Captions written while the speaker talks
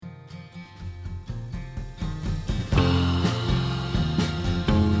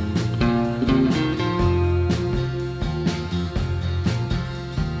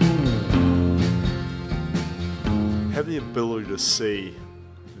ability to see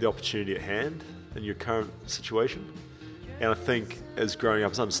the opportunity at hand in your current situation. And I think as growing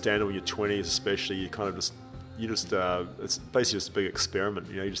up, it's understandable in your 20s especially, it's basically just a big experiment.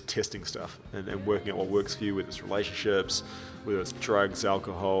 You're just testing stuff and working out what works for you, whether it's relationships, whether it's drugs,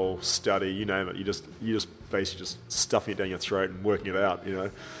 alcohol, study, you name it. You just basically just stuffing it down your throat and working it out,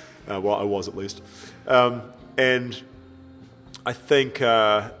 well, I was at least. And I think,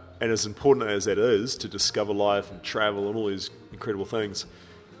 and as important as that is to discover life and travel and all these incredible things,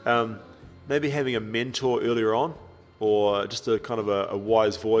 maybe having a mentor earlier on, or just a kind of a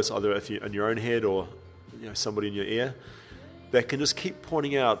wise voice, either if you're in your own head or somebody in your ear, that can just keep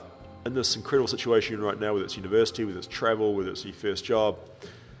pointing out in this incredible situation you're in right now, whether it's university, whether it's travel, whether it's your first job,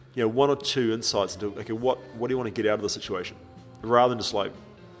 one or two insights into, okay, what do you want to get out of the situation, rather than just like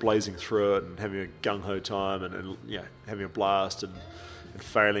blazing through it and having a gung-ho time and having a blast and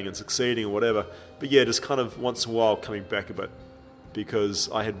failing and succeeding or whatever. But just kind of once in a while coming back a bit,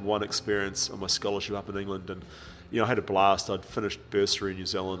 because I had one experience on my scholarship up in England, and I had a blast. I'd finished bursary in New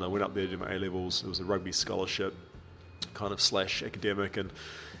Zealand. I went up there to do my A-levels. It was a rugby scholarship, kind of / academic, and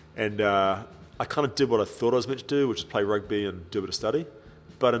I kind of did what I thought I was meant to do, which is play rugby and do a bit of study.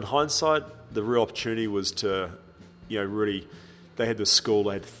 But in hindsight, the real opportunity was to, really, they had this school,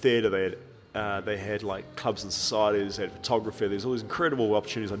 they had theatre, they had like clubs and societies, they had photography. There's all these incredible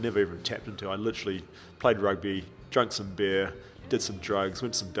opportunities I never even tapped into. I literally played rugby, drank some beer, did some drugs,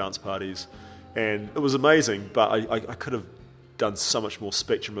 went to some dance parties, and it was amazing. But I could have done so much more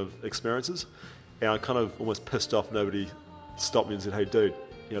spectrum of experiences, and I kind of almost pissed off nobody stopped me and said, "Hey, dude,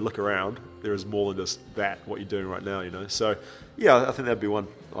 look around. There is more than just that. What you're doing right now, So, I think that'd be one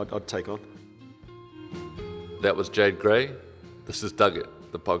I'd take on." That was Jade Gray. This is Dug It,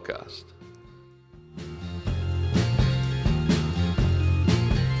 the podcast.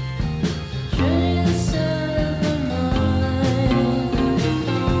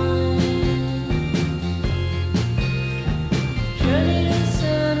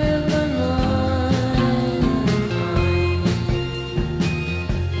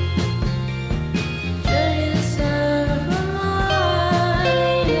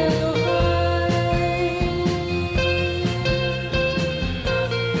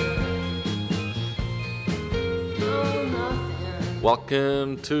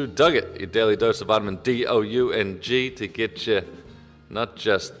 Welcome to Dug It, your daily dose of vitamin D, O, U, and G to get you not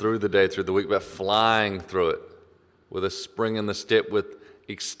just through the day, through the week, but flying through it with a spring in the step, with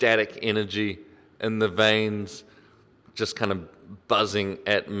ecstatic energy in the veins, just kind of buzzing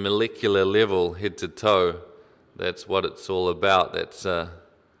at molecular level, head to toe. That's what it's all about. That's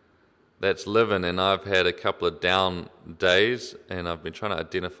living. And I've had a couple of down days, and I've been trying to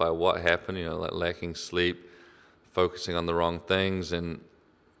identify what happened, like lacking sleep, focusing on the wrong things, and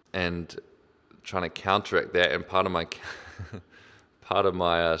trying to counteract that. And part of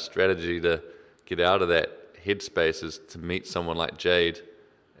my strategy to get out of that headspace is to meet someone like Jade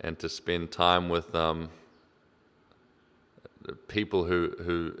and to spend time with people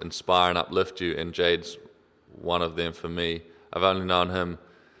who inspire and uplift you. And Jade's one of them for me. I've only known him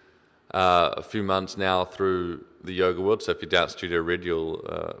a few months now through the yoga world. So if you're down at Studio Red, you'll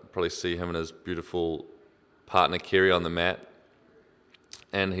probably see him and his beautiful partner Kerry on the mat,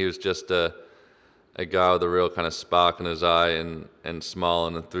 and he was just a guy with a real kind of spark in his eye and smile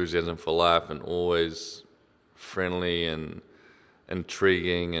and enthusiasm for life, and always friendly and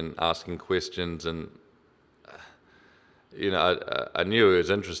intriguing and asking questions. And I knew it was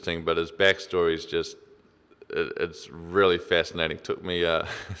interesting, but his backstory is just it's really fascinating. Took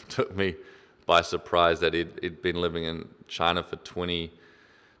me by surprise that he'd been living in China for 20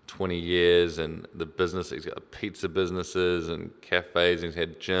 years, and the business, he's got pizza businesses and cafes, and he's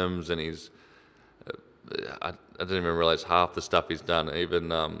had gyms, and I didn't even realize half the stuff he's done,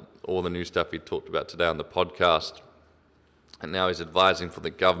 even all the new stuff he talked about today on the podcast. And now he's advising for the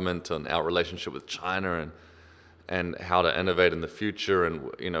government on our relationship with China and how to innovate in the future,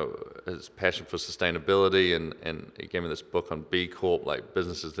 and his passion for sustainability, and he gave me this book on B Corp, like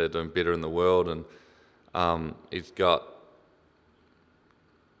businesses that are doing better in the world, and he's got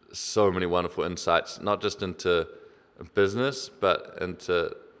so many wonderful insights, not just into business, but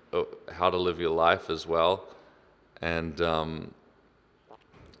into how to live your life as well. And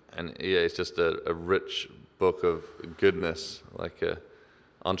it's just a rich book of goodness, like a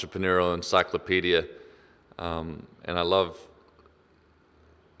entrepreneurial encyclopedia. And I love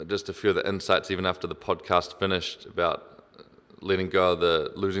just a few of the insights, even after the podcast finished, about letting go of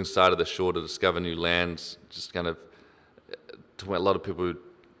the losing sight of the shore to discover new lands. Just kind of to a lot of people who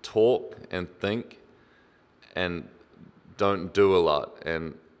talk and think and don't do a lot,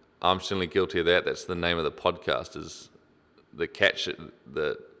 and I'm certainly guilty of that. That's the name of the podcast, is the catch,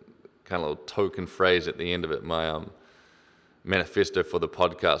 the kind of little token phrase at the end of it, my manifesto for the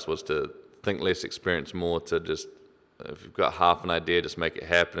podcast was to think less, experience more. To just, if you've got half an idea, just make it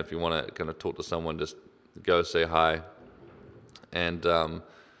happen. If you want to kind of talk to someone, just go say hi. And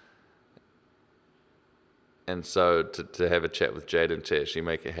so to have a chat with Jade and to actually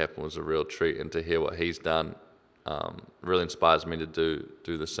make it happen was a real treat, and to hear what he's done really inspires me to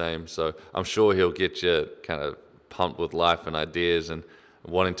do the same. So I'm sure he'll get you kind of pumped with life and ideas and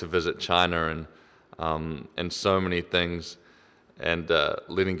wanting to visit China and so many things, and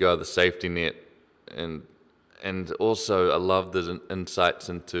letting go of the safety net, and also I love the insights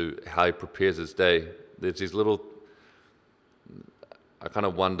into how he prepares his day. There's these little, I kind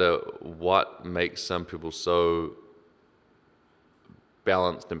of wonder what makes some people so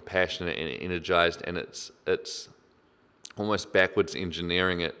balanced and passionate and energized, and it's almost backwards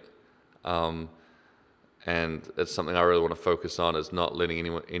engineering it, and it's something I really want to focus on, is not letting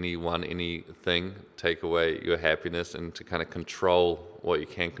anything take away your happiness, and to kind of control what you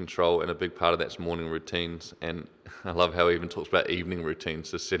can control. And a big part of that's morning routines, and I love how he even talks about evening routines,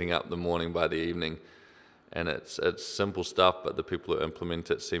 so setting up the morning by the evening. And it's simple stuff, but the people who implement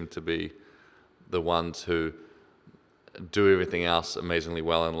it seem to be the ones who do everything else amazingly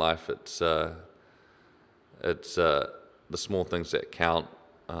well in life. It's the small things that count,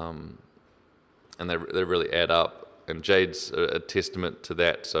 and they really add up. And Jade's a testament to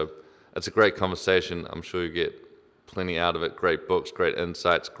that. So it's a great conversation. I'm sure you get plenty out of it. Great books, great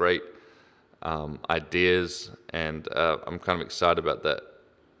insights, great ideas, and I'm kind of excited about that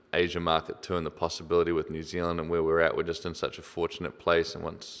Asia market too, and the possibility with New Zealand and where we're at. We're just in such a fortunate place, and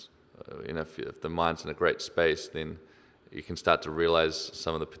once if the mind's in a great space, then you can start to realize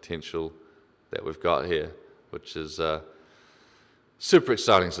some of the potential that we've got here, which is super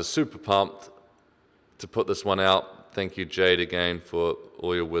exciting. So super pumped to put this one out. Thank you, Jade, again, for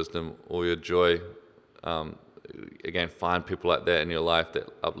all your wisdom, all your joy. Again, find people like that in your life that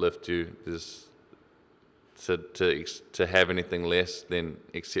uplift you. To have anything less than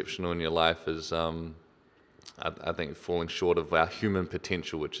exceptional in your life is, I think, falling short of our human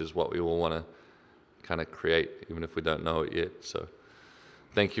potential, which is what we all want to kind of create, even if we don't know it yet. So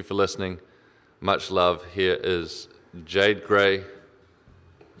thank you for listening. Much love. Here is Jade Gray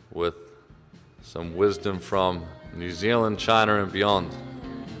with some wisdom from New Zealand, China, and beyond.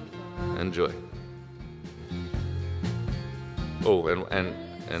 Enjoy. Oh, and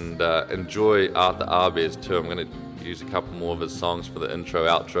enjoy Arthur Arbez too. I'm going to use a couple more of his songs for the intro,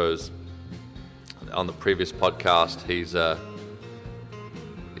 outros. On the previous podcast, he's,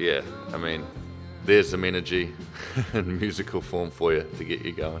 there's some energy in musical form for you to get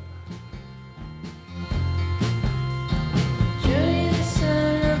you going.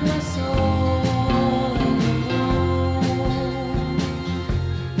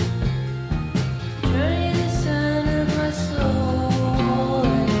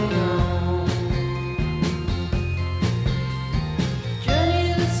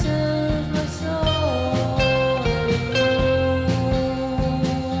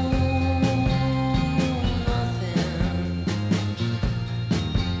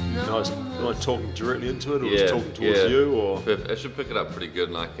 Talking directly into it, or just talking towards you, or I should pick it up pretty good,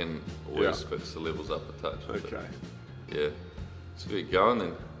 and I can always fix the levels up a touch. Okay. Yeah. Let's get going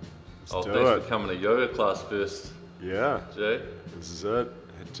then. Thanks for coming to yoga class first. Yeah. Jay. This is it.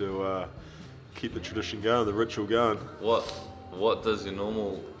 Had to keep the tradition going, the ritual going. What does your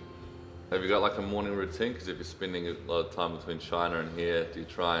normal? Have you got like a morning routine? Because if you're spending a lot of time between China and here, do you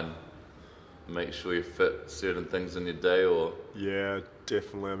try and make sure you fit certain things in your day, or? Yeah,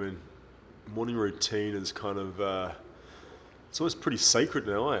 definitely. I mean, morning routine is kind of it's always pretty sacred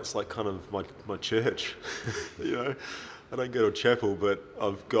now. It's like kind of my church. I don't go to chapel, but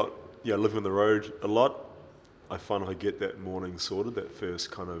I've got living on the road a lot. I find I get that morning sorted, that first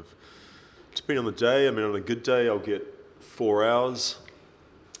kind of, depending on the day. I mean, on a good day I'll get 4 hours.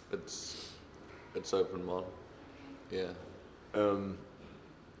 It's open mod. Yeah. On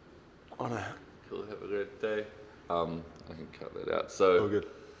a Cool, have a great day. I can cut that out. So good.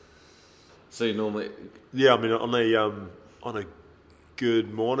 So you normally... Yeah, I mean, on a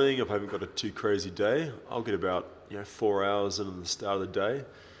good morning, if I haven't got a too crazy day, I'll get about 4 hours in the start of the day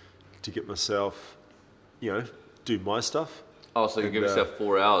to get myself, do my stuff. Oh, so you give yourself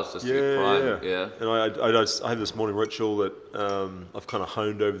 4 hours just to get primed. Yeah. And I have this morning ritual that I've kind of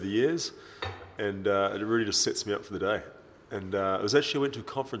honed over the years, and it really just sets me up for the day. And it was actually, I went to a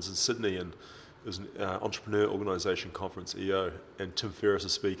conference in Sydney, and it was an entrepreneur organisation conference, EO, and Tim Ferriss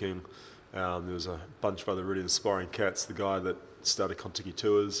was speaking. There was a bunch of other really inspiring cats. The guy that started Kontiki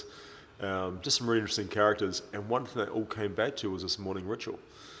Tours, just some really interesting characters. And one thing that all came back to was this morning ritual,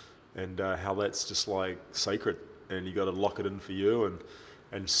 and how that's just like sacred, and you got to lock it in for you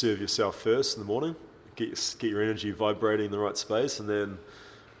and serve yourself first in the morning, get your energy vibrating in the right space, and then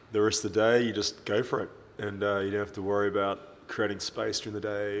the rest of the day you just go for it, and you don't have to worry about creating space during the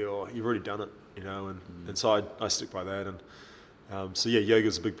day, or you've already done it, and so I stick by that, and so yeah,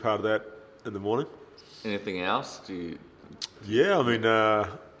 yoga's a big part of that in the morning. Anything else? Do you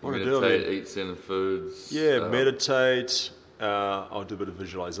meditate, eat certain foods? Yeah, meditate. I'll do a bit of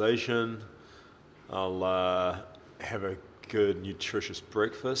visualization. I'll have a good nutritious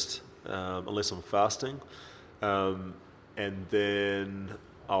breakfast, unless I'm fasting, and then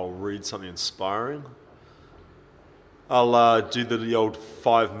I'll read something inspiring. I'll do the old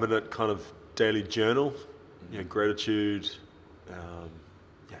 5-minute kind of daily journal, gratitude,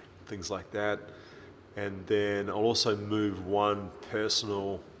 things like that. And then I'll also move one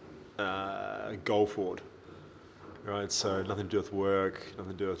personal goal forward, right? So nothing to do with work,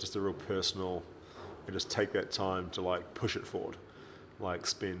 nothing to do with just a real personal, and just take that time to like push it forward, like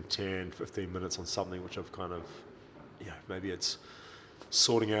spend 10, 15 minutes on something which I've kind of, maybe it's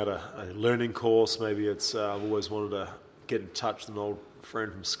sorting out a learning course, maybe it's I've always wanted to get in touch with an old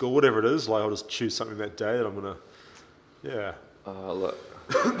friend from school, whatever it is, like I'll just choose something that day that I'm going to,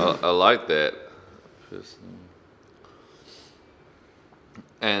 I like that.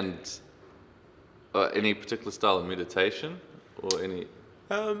 And any particular style of meditation or any?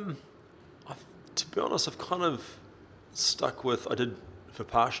 To be honest, I've kind of stuck with, I did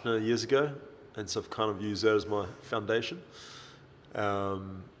Vipassana years ago, and so I've kind of used that as my foundation.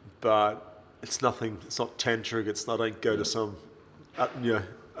 But it's not tantric, I don't go to some,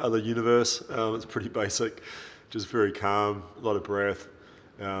 other universe. It's pretty basic, just very calm, a lot of breath,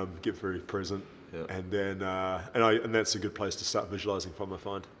 get very present. Yeah. And then, and that's a good place to start visualizing from, I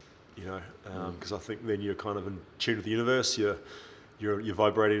find, because I think then you're kind of in tune with the universe, you're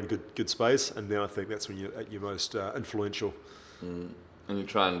vibrating in a good space, and then I think that's when you're at your most influential. And you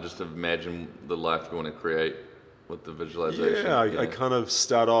try and just imagine the life you want to create with the visualization. Yeah, I kind of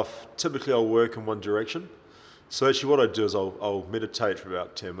start off, typically I'll work in one direction. So actually what I do is I'll meditate for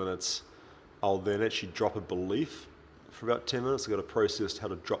about 10 minutes. I'll then actually drop a belief for about 10 minutes. I've got to process how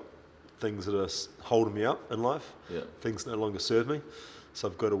to drop things that are holding me up in life, things that no longer serve me. So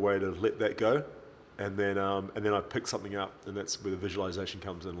I've got a way to let that go, and then I pick something up, and that's where the visualization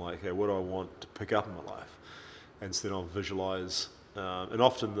comes in. Like, hey, what do I want to pick up in my life? And so then I'll visualize, and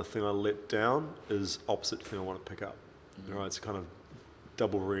often the thing I let down is opposite the thing I want to pick up. Right, it's kind of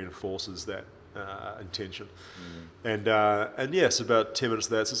double reinforces that intention, and yes, about 10 minutes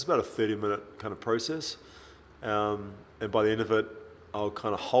of that. So it's about a 30-minute kind of process, and by the end of it, I'll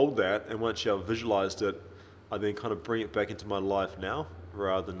kind of hold that, and once I've visualized it, I then kind of bring it back into my life now,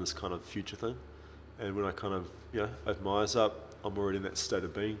 rather than this kind of future thing. And when I kind of, open my eyes up, I'm already in that state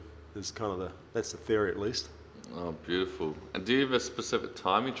of being. That's the theory, at least. Oh, beautiful. And do you have a specific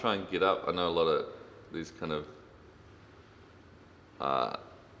time you try and get up? I know a lot of these kind of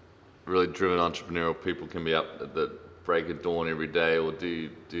really driven entrepreneurial people can be up at the break of dawn every day, or do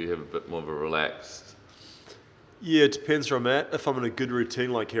you have a bit more of a relaxed? Yeah, it depends where I'm at. If I'm in a good routine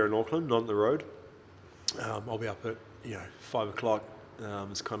like here in Auckland, not on the road, I'll be up at 5 o'clock.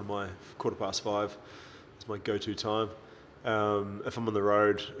 It's kind of my 5:15. It's my go-to time. If I'm on the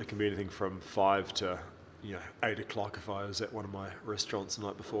road, it can be anything from 5 to 8 o'clock if I was at one of my restaurants the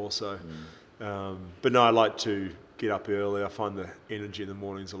night before. So, but no, I like to get up early. I find the energy in the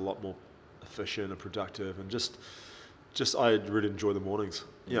mornings a lot more efficient and productive, and just I really enjoy the mornings.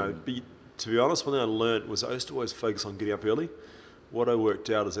 To be honest, one thing I learned was I used to always focus on getting up early. What I worked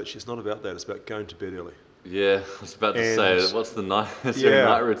out is actually it's not about that. It's about going to bed early. Yeah, I was about to say, what's the night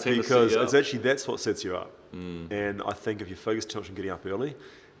routine? Because it's actually, that's what sets you up. And I think if you focus too much on getting up early,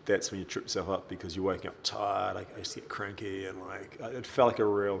 that's when you trip yourself up, because you're waking up tired. I used to get cranky, and it felt like a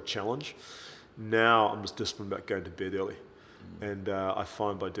real challenge. Now I'm just disciplined about going to bed early. And I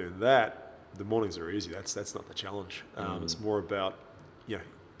find by doing that, the mornings are easy. That's not the challenge. It's more about,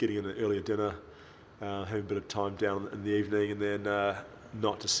 getting in an earlier dinner, having a bit of time down in the evening, and then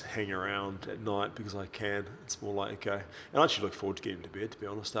not just hang around at night because I can. It's more like, okay. And I actually look forward to getting to bed, to be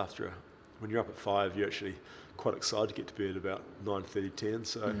honest. When you're up at 5, you're actually quite excited to get to bed about 9:30, 10.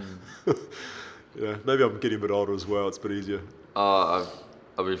 So maybe I'm getting a bit older as well. It's a bit easier. I've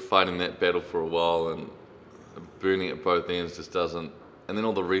been fighting that battle for a while, and burning at both ends just doesn't. And then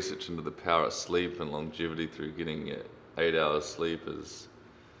all the research into the power of sleep and longevity through getting 8 hours sleep is.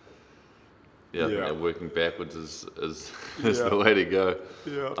 I think that working backwards is the way to go.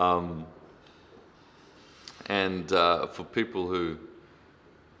 Yeah. And for people who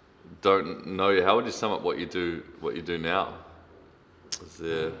don't know you, how would you sum up what you do now? Is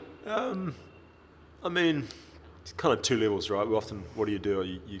there... I mean, it's kind of two levels, right? We often, what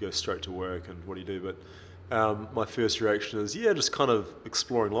do? You go straight to work, and what do you do? But my first reaction is, just kind of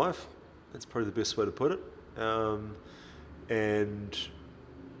exploring life. That's probably the best way to put it. And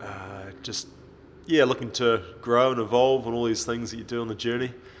just, looking to grow and evolve on all these things that you do on the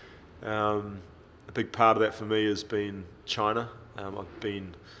journey. A big part of that for me has been China. I've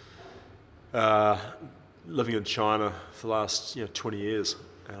been living in China for the last 20 years,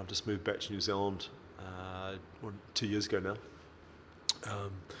 and I've just moved back to New Zealand 2 years ago now.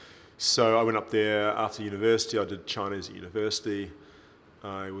 So I went up there after university. I did Chinese at university.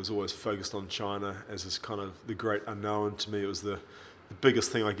 I was always focused on China as this kind of the great unknown to me. It was the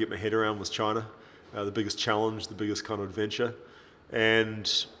biggest thing I get my head around was China, the biggest challenge, the biggest kind of adventure. And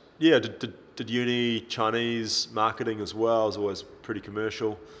did uni Chinese marketing as well. I was always pretty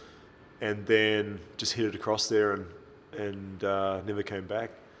commercial, and then just headed across there and never came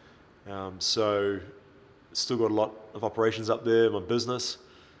back. So still got a lot of operations up there. My business,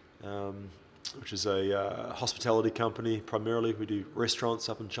 which is a hospitality company primarily. We do restaurants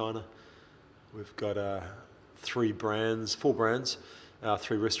up in China. We've got four brands,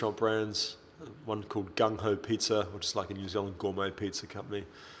 3 restaurant brands. One called Gung Ho Pizza, which is like a New Zealand gourmet pizza company.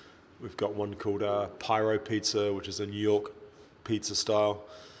 We've got one called Pyro Pizza, which is a New York pizza style.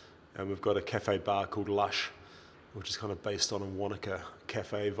 And we've got a cafe bar called Lush, which is kind of based on a Wanaka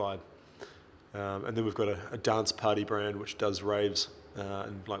cafe vibe. And then we've got a dance party brand which does raves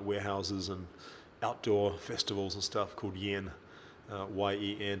in like warehouses and outdoor festivals and stuff called Yen,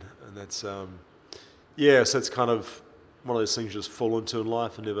 Y-E-N. And that's, so it's kind of one of those things you just fall into in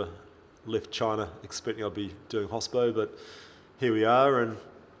life. I never left China expecting I'd be doing hospo, but here we are, and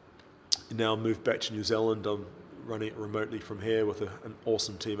now moved back to New Zealand. I'm running it remotely from here with an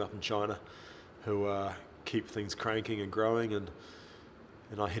awesome team up in China who keep things cranking and growing, and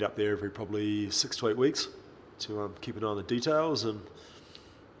I head up there every probably 6 to 8 weeks to keep an eye on the details. And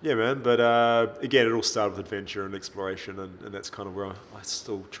but again, it all started with adventure and exploration, and that's kind of where I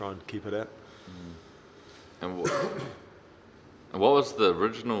still try and keep it at. And what was the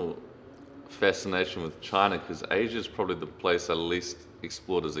original fascination with China? Because Asia is probably the place I least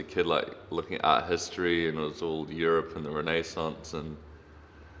explored as a kid, like looking at art history, and it was all Europe and the Renaissance, and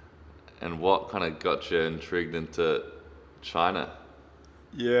what kind of got you intrigued into China?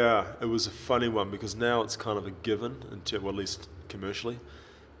 Yeah, it was a funny one because now it's kind of a given, well, at least commercially.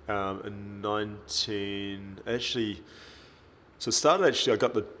 In 19, actually, so it started I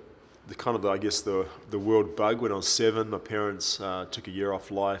got the kind of, I guess, the world bug when I was 7. My parents took a year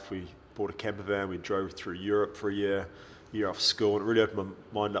off life. We bought a camper van. We drove through Europe for a year off school, and it really opened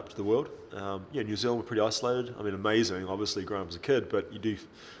my mind up to the world. New Zealand were pretty isolated. I mean, amazing, obviously, growing up as a kid, but you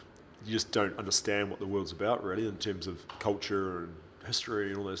just don't understand what the world's about, really, in terms of culture and history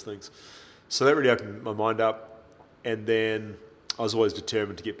and all those things. So that really opened my mind up, and then I was always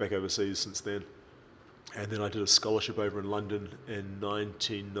determined to get back overseas since then. And then I did a scholarship over in London in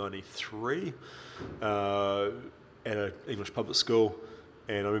 1993 at an English public school.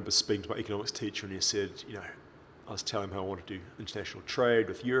 And I remember speaking to my economics teacher, and he said, I was telling him how I wanted to do international trade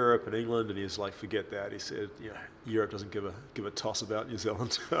with Europe and England, and he was like, forget that. He said, Europe doesn't give a toss about New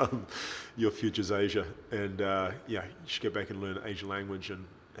Zealand. Your future's Asia, and you should go back and learn Asian language. And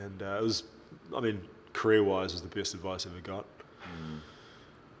it was, career-wise, was the best advice I ever got.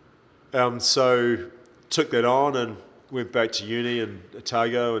 So took that on and went back to uni in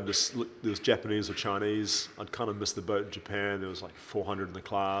Otago, and there was Japanese or Chinese. I'd kind of missed the boat in Japan. There was like 400 in the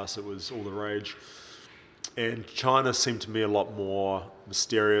class. It was all the rage. And China seemed to me a lot more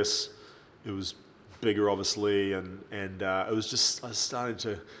mysterious. It was bigger, obviously, and it was just, I was starting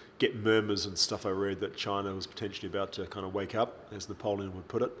to get murmurs and stuff I read that China was potentially about to kind of wake up, as Napoleon would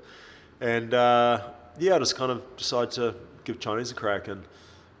put it. And I just kind of decided to give Chinese a crack, and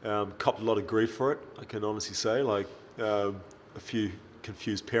copped a lot of grief for it, I can honestly say. Like a few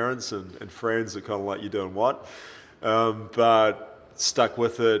confused parents and friends that kind of like, you're doing what? But stuck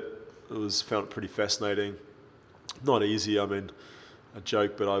with it. Found it pretty fascinating. Not easy. I mean, I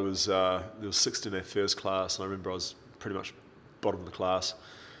joke, but there was 16 in our first class, and I remember I was pretty much bottom of the class.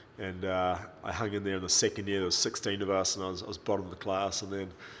 And I hung in there in the second year. There was 16 of us, and I was bottom of the class. And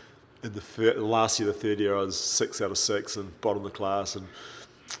then in the last year, the third year, I was 6 out of 6 and bottom of the class.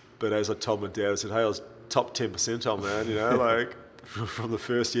 But as I told my dad, I said, hey, I was top 10 percentile, man, like from the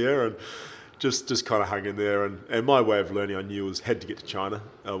first year, and just kind of hung in there. And my way of learning, I knew, had to get to China.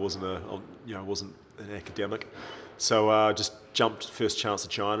 I wasn't an academic. So just jumped first chance to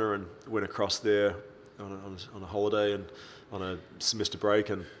China and went across there on a holiday and on a semester break,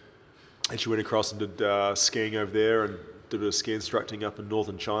 and Actually went across and did skiing over there and did a bit of ski instructing up in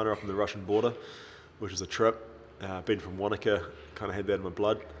northern China, up in the Russian border, which was a trip. Been from Wanaka, kind of had that in my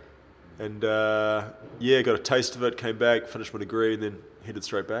blood. And got a taste of it, came back, finished my degree, and then headed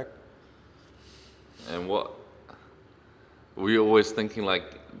straight back. And what were you always thinking, like,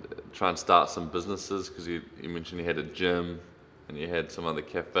 try and start some businesses? Because you mentioned you had a gym and you had some other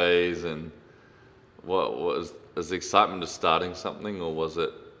cafes, and what was the excitement of starting something, or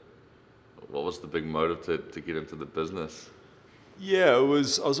what was the big motive to get into the business? Yeah, I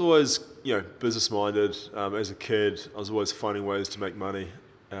was always, business minded. As a kid, I was always finding ways to make money.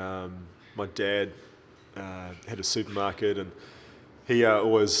 My dad had a supermarket, and he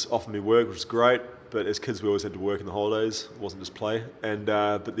always offered me work, which was great. But as kids, we always had to work in the holidays. It wasn't just play. And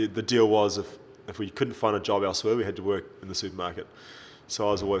but the deal was, if we couldn't find a job elsewhere, we had to work in the supermarket. So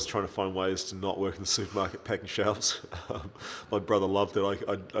I was always trying to find ways to not work in the supermarket packing shelves. My brother loved it.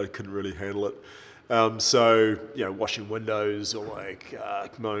 I couldn't really handle it. Washing windows or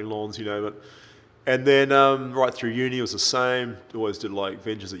mowing lawns, you name it. And then right through uni, it was the same. Always did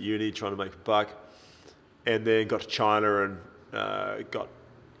ventures at uni, trying to make a buck. And then got to China and got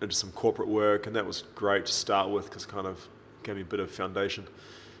into some corporate work, and that was great to start with because it kind of gave me a bit of foundation.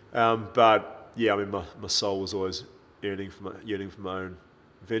 My soul was always yearning for my own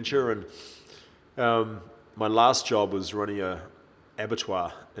venture. And my last job was running a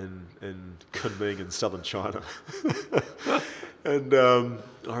abattoir in Kunming in southern China. And I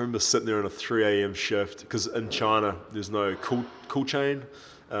remember sitting there on a 3 a.m. shift because in China there's no cool chain.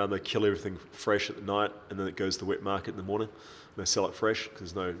 They kill everything fresh at the night, and then it goes to the wet market in the morning. And they sell it fresh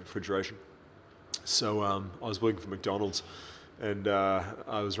because there's no refrigeration. So I was working for McDonald's, and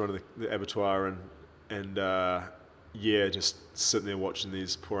I was running the abattoir, and just sitting there watching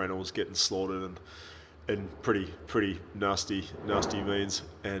these poor animals getting slaughtered and in pretty nasty means.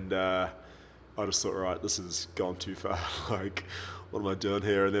 And I just thought, right, this has gone too far. What am I doing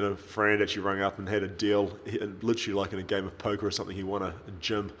here? And then a friend actually rang up and had a deal, literally like in a game of poker or something. He won a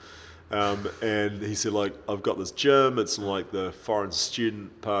gym. And he said, I've got this gym. It's in the foreign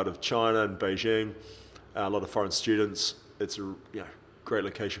student part of China in Beijing. A lot of foreign students. It's a great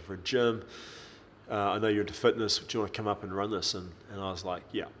location for a gym. I know you're into fitness. Do you want to come up and run this? And I was like,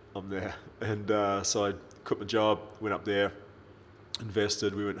 yeah, I'm there. And so I quit my job, went up there,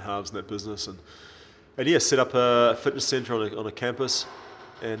 invested. We went halves in that business, and set up a fitness centre on a campus.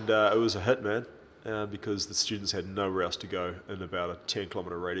 And it was a hit, man. Because the students had nowhere else to go in about a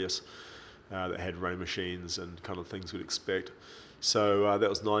 10-kilometre radius that had running machines and kind of things we'd expect. So that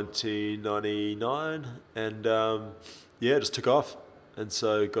was 1999, and it just took off, and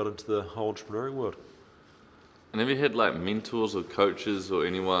so got into the whole entrepreneurial world. And have you had mentors or coaches or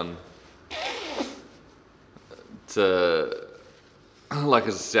anyone to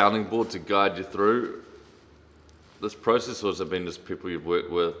as a sounding board to guide you through this process, or has it been just people you've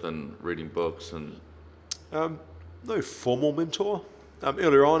worked with and reading books? And no formal mentor.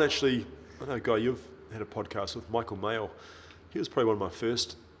 Earlier on, actually, I know, Guy, you've had a podcast with Michael Mayle. He was probably one of my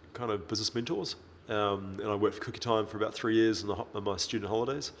first kind of business mentors. And I worked for Cookie Time for about 3 years on my student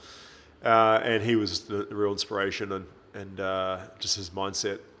holidays. And he was the real inspiration, and just his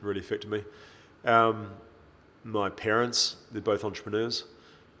mindset really affected me. My parents, they're both entrepreneurs.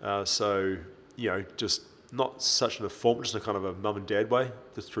 Just not such in a form, just in a kind of a mum and dad way,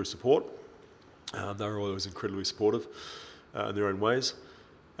 just through support. They were always incredibly supportive in their own ways.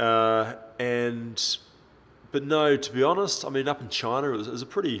 But no, to be honest, up in China, it was a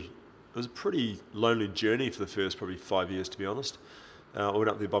pretty lonely journey for the first probably 5 years, to be honest. I went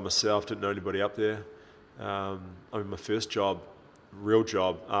up there by myself, didn't know anybody up there. My first real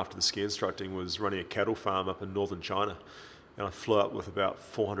job after the ski instructing was running a cattle farm up in northern China. And I flew up with about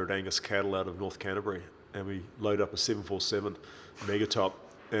 400 Angus cattle out of North Canterbury. And we loaded up a 747 Megatop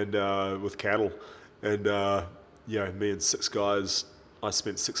and with cattle. And, me and 6 guys, I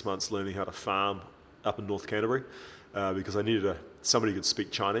spent 6 months learning how to farm up in North Canterbury because I needed somebody who could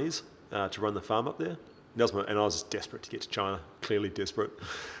speak Chinese to run the farm up there. And I was desperate to get to China, clearly desperate.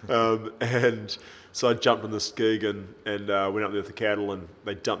 And so I jumped on this gig and went up there with the cattle, and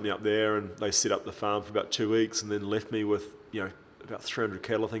they dumped me up there, and they set up the farm for about 2 weeks and then left me with, about 300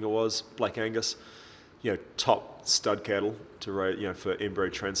 cattle, I think it was, Black Angus, top stud cattle to raise, for embryo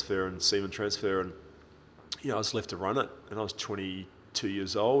transfer and semen transfer. And, I was left to run it, and I was 22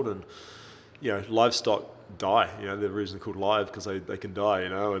 years old, and, livestock die, they're the reason they're called live because they can die,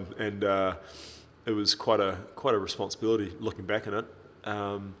 and it was quite a responsibility looking back on it.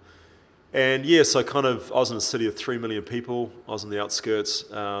 So I was in a city of 3 million people. I was on the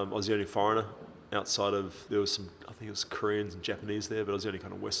outskirts. I was the only foreigner outside of, there was some, I think it was Koreans and Japanese there, but I was the only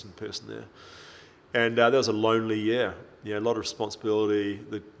kind of Western person there. And that was a lonely year. A lot of responsibility.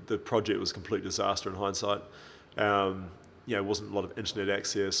 The project was a complete disaster in hindsight. It wasn't a lot of internet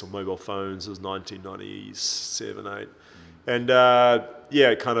access or mobile phones. It was 1997, 8. And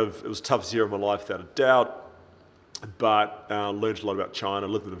it was the toughest year of my life without a doubt. But learned a lot about China.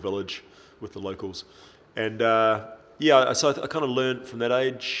 Lived in a village with the locals. And so I kind of learned from that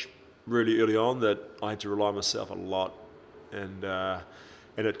age really early on that I had to rely on myself a lot. And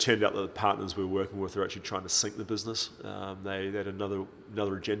it turned out that the partners we were working with were actually trying to sink the business. They had another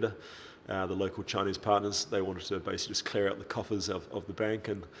agenda. The local Chinese partners, they wanted to basically just clear out the coffers of the bank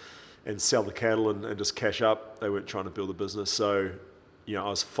and sell the cattle and just cash up. They weren't trying to build a business. So, I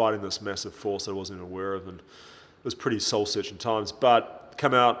was fighting this massive force that I wasn't even aware of, and it was pretty soul-searching times. But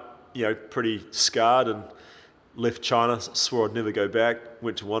come out, pretty scarred, and left China, swore I'd never go back,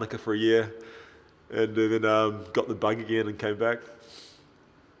 went to Wanaka for a year, and then got the bug again and came back.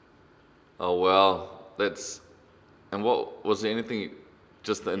 Oh, well, and what, was there anything,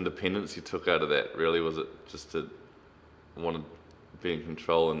 just the independence you took out of that, really? Was it just to want to be in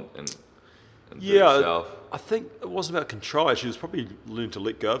control and do it yourself? I think it wasn't about control, actually. It was probably learning to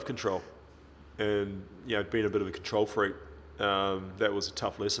let go of control. And, being a bit of a control freak, that was a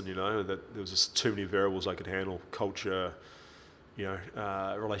tough lesson, that there was just too many variables I could handle, culture,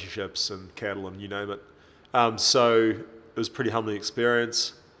 relationships and cattle and you name it. So it was a pretty humbling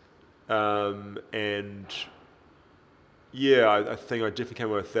experience. I think I definitely came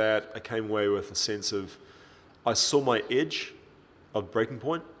away with that. I came away with a sense of, I saw my edge of breaking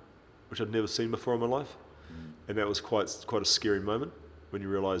point, which I'd never seen before in my life. And that was quite a scary moment when you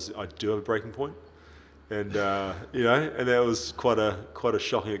realise I do have a breaking point. And, and that was quite a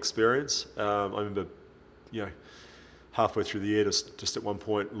shocking experience. I remember, halfway through the year, just at one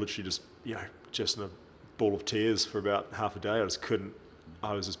point, literally just in a ball of tears for about half a day.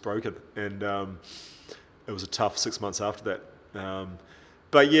 I was just broken, and it was a tough 6 months after that.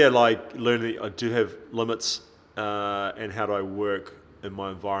 Learning that I do have limits, and how do I work in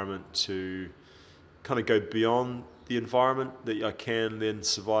my environment to kind of go beyond the environment that I can then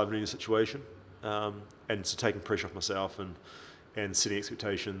survive in any situation, and so taking pressure off myself and setting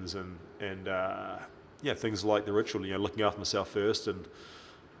expectations and things like the ritual, looking after myself first, and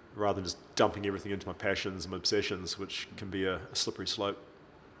rather than just dumping everything into my passions and my obsessions, which can be a slippery slope.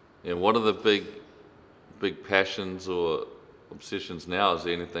 Yeah, what are the big passions or obsessions now? Is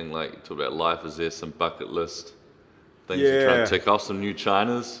there anything, like you talk about life, is there some bucket list things you're trying to tick off, some new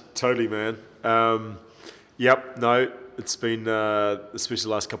Chinas? Totally, man. It's been, especially the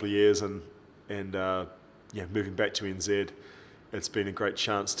last couple of years and moving back to NZ, it's been a great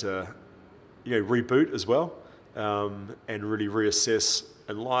chance to, reboot as well, and really reassess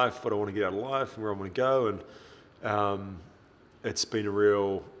in life what I want to get out of life and where I want to go. And it's been a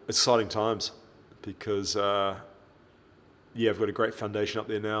real exciting times because, I've got a great foundation up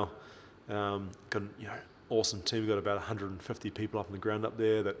there now. Got awesome team. We've got about 150 people up on the ground up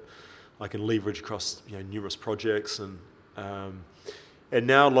there that I can leverage across numerous projects, and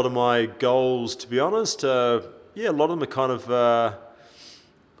now a lot of my goals, to be honest, a lot of them are kind of a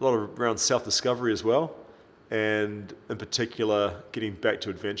lot of around self-discovery as well, and in particular getting back to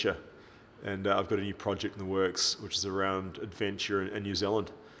adventure. And I've got a new project in the works which is around adventure in New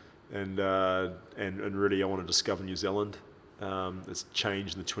Zealand, and really I want to discover New Zealand. It's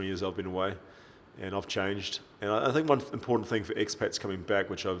changed in the 20 years I've been away, and I've changed. And I think one important thing for expats coming back,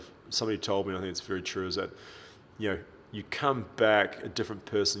 which somebody told me, and I think it's very true, is that you come back a different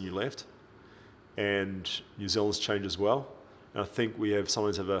person you left, and New Zealand's changed as well. And I think we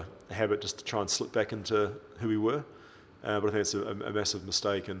sometimes have a habit just to try and slip back into who we were, but I think it's a massive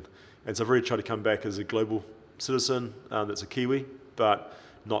mistake. And so I've really tried to come back as a global citizen that's a Kiwi, but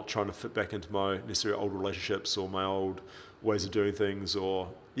not trying to fit back into my necessarily old relationships or my old ways of doing things. Or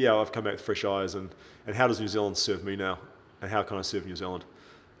I've come back with fresh eyes, and how does New Zealand serve me now, and how can I serve New Zealand?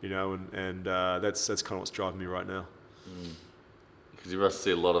 And that's kind of what's driving me right now. Because you must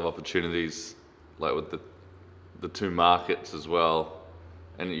see a lot of opportunities, like with the two markets as well.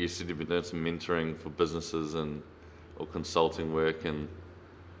 And you said you've been doing some mentoring for businesses or consulting work, and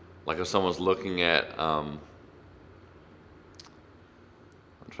like if someone's looking at, I'm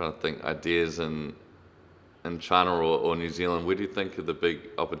trying to think, ideas in China or New Zealand, where do you think are the big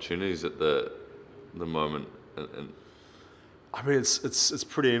opportunities at the moment? I mean, it's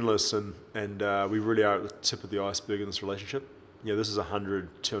pretty endless, and we really are at the tip of the iceberg in this relationship. This is a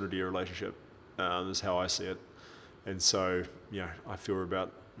 100, 200-year relationship. This is how I see it. And so, I feel we're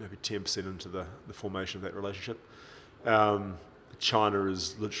about maybe 10% into the formation of that relationship. China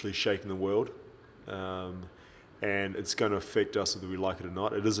is literally shaking the world. And it's going to affect us whether we like it or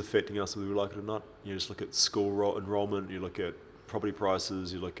not. It is affecting us whether we like it or not. You just look at school enrollment, you look at property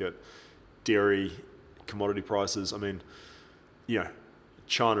prices, you look at dairy, commodity prices. I mean,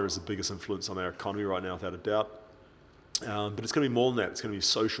 China is the biggest influence on our economy right now, without a doubt. But it's going to be more than that. It's going to be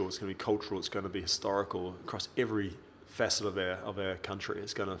social, it's going to be cultural, it's going to be historical across every facet of our country.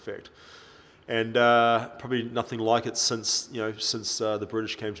 It's going to affect. And probably nothing like it since the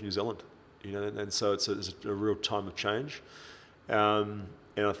British came to New Zealand. And so it's a real time of change. And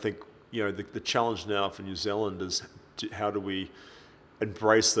I think, the challenge now for New Zealand is how do we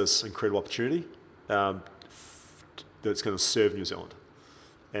embrace this incredible opportunity that's going to serve New Zealand.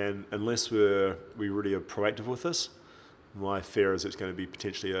 And unless we really are proactive with this, my fear is it's going to be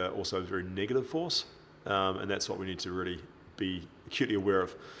potentially also a very negative force. And that's what we need to really be acutely aware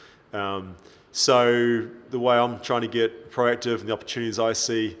of. So the way I'm trying to get proactive and the opportunities I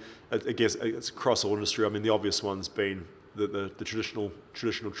see, I guess it's across all industry. I mean, the obvious one's been the traditional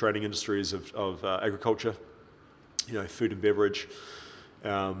trading industries of agriculture, food and beverage.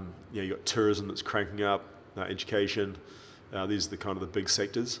 You've got tourism that's cranking up, education. These are the kind of the big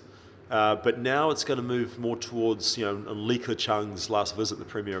sectors. But now it's going to move more towards, Li Keqiang's last visit, the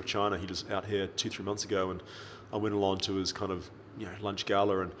Premier of China. He was out here 2-3 months ago, and I went along to his kind of, lunch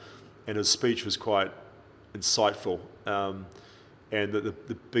gala, and his speech was quite insightful. And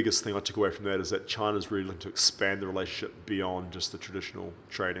the biggest thing I took away from that is that China's really looking to expand the relationship beyond just the traditional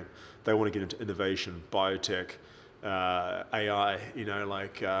trading. They want to get into innovation, biotech, AI,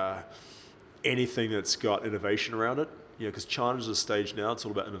 anything that's got innovation around it. Because China's at a stage now, it's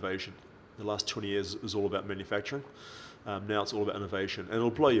all about innovation. The last 20 years was all about manufacturing. Now it's all about innovation. And it'll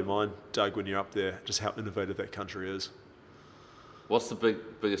blow your mind, Doug, when you're up there, just how innovative that country is. What's the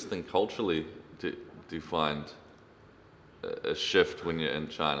biggest thing culturally do you find a shift when you're in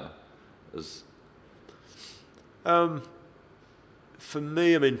China? For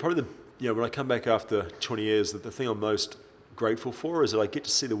me, I mean, probably when I come back after 20 years, the thing I'm most grateful for is that I get to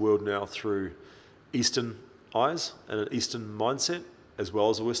see the world now through Eastern eyes and an Eastern mindset as well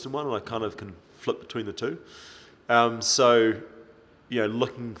as a Western one, and I kind of can flip between the two. So,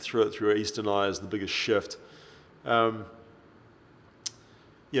 looking through it through Eastern eyes, the biggest shift. It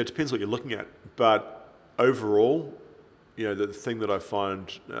depends what you're looking at, but overall, the thing that I find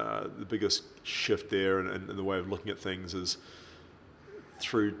the biggest shift there and the way of looking at things is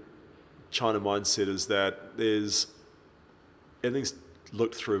through China mindset is that everything's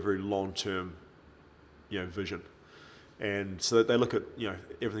looked through a very long-term vision. And so they look at,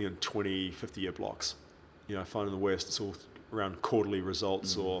 everything in 20, 50-year blocks. I find in the West it's all around quarterly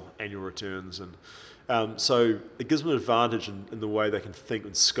results or annual returns. And so it gives them an advantage in the way they can think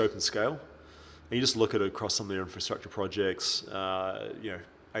in scope and scale. And you just look at it across some of their infrastructure projects,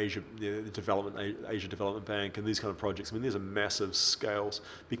 Asia Development Bank and these kind of projects. I mean, these are massive scales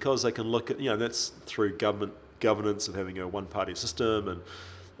because they can look at, that's through governance of having a one-party system and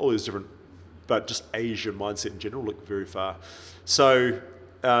all these different, but just Asia mindset in general, look very far. So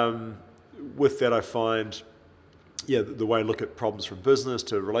with that, I find, the way I look at problems from business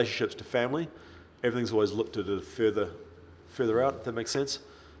to relationships to family, everything's always looked at it further out, if that makes sense.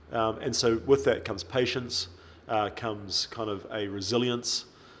 And so with that comes patience, comes kind of a resilience,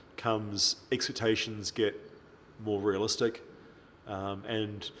 comes expectations get more realistic.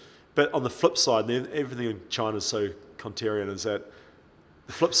 But on the flip side, everything in China is so contrarian, is that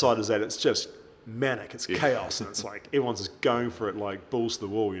the flip side is that it's just manic, it's chaos, and it's like everyone's just going for it like balls to the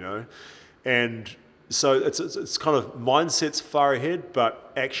wall, And so it's kind of mindset's far ahead,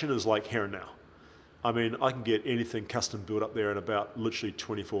 but action is like here and now. I mean, I can get anything custom built up there in about literally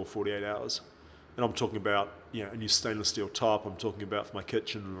 24, 48 hours. And I'm talking about, a new stainless steel top. I'm talking about for my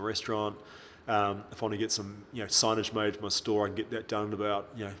kitchen and a restaurant. If I want to get some, signage made for my store, I can get that done in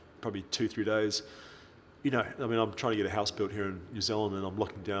about, probably 2-3 days. I'm trying to get a house built here in New Zealand, and I'm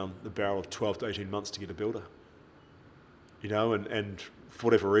looking down the barrel of 12 to 18 months to get a builder. And for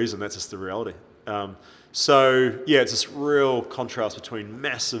whatever reason, that's just the reality. It's this real contrast between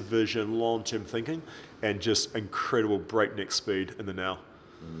massive vision, long-term thinking, and just incredible breakneck speed in the now.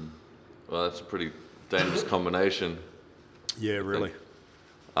 Well, that's a pretty dangerous combination. Yeah, really.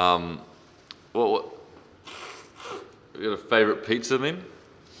 What you got a favourite pizza then?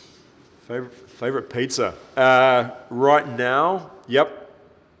 Favorite pizza? Right now, yep.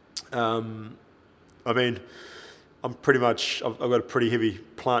 I'm pretty much, I've got a pretty heavy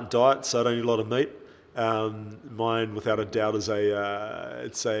plant diet, so I don't eat a lot of meat. Mine, without a doubt, is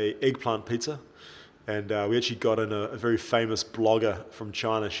it's a eggplant pizza. And we actually got in a very famous blogger from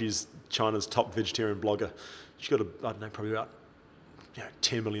China. She's China's top vegetarian blogger. She's got probably about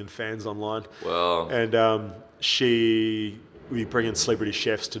 10 million fans online. Wow. And we bring in celebrity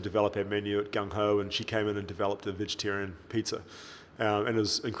chefs to develop our menu at Gung Ho, and she came in and developed a vegetarian pizza. And it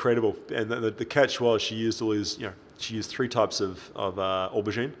was incredible. And the catch was she used she used 3 types of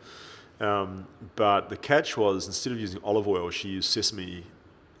aubergine. But the catch was, instead of using olive oil, she used sesame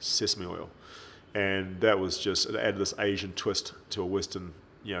oil. And that was just, it added this Asian twist to a Western,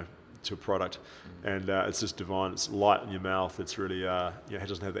 to a product. And it's just divine. It's light in your mouth. It's really, it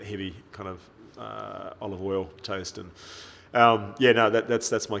doesn't have that heavy kind of olive oil taste. And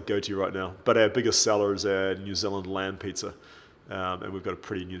that's my go-to right now. But our biggest seller is our New Zealand lamb pizza. And we've got a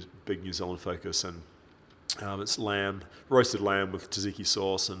pretty big New Zealand focus. And it's roasted lamb with tzatziki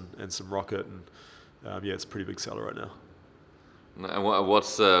sauce and some rocket. And it's a pretty big seller right now. And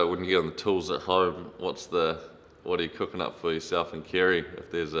what's when you get on the tools at home? What are you cooking up for yourself and Kerry if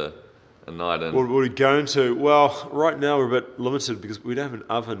there's a night in? What are we going to? Well, right now we're a bit limited because we don't have an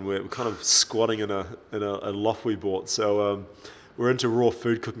oven. We're kind of squatting in a loft we bought. So we're into raw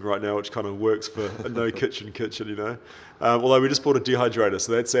food cooking right now, which kind of works for a no kitchen, although we just bought a dehydrator,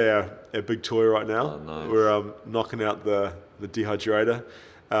 so that's our big toy right now. Oh, nice. We're knocking out the dehydrator.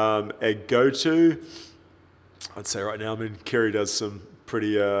 Our go-to, I'd say right now, Kerry does some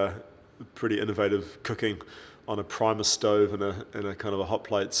pretty innovative cooking on a Primus stove and a kind of a hot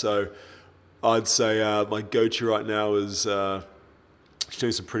plate. So I'd say my go-to right now is she's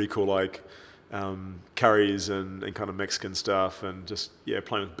doing some pretty cool curries and kind of Mexican stuff, and just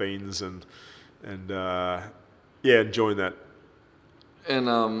playing with beans and enjoying that. And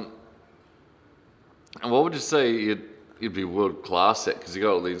what would you say you'd be world class at? Because you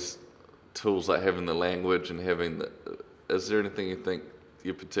got all these tools like having the language and having is there anything you think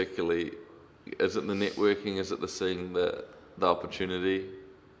you particularly, is it the networking, is it the seeing the opportunity?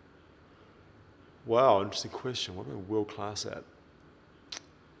 Wow, interesting question. What am I world class at?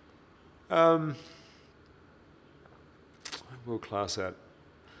 World class at,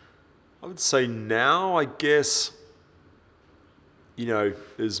 I would say now, I guess,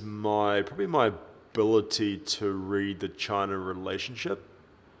 is probably my ability to read the China relationship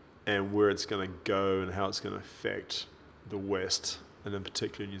and where it's going to go and how it's going to affect the West, and in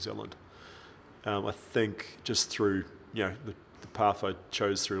particular New Zealand. I think just through the path I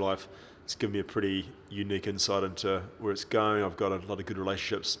chose through life, it's given me a pretty unique insight into where it's going. I've got a lot of good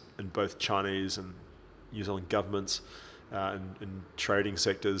relationships in both Chinese and New Zealand governments, in trading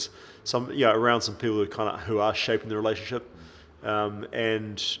sectors. Around some people who are shaping the relationship,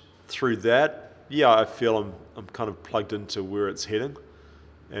 and through that, I feel I'm kind of plugged into where it's heading.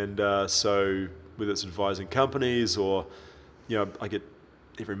 And so whether it's advising companies or, I get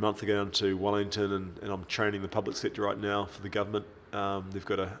every month I go down to Wellington and I'm training the public sector right now for the government. They've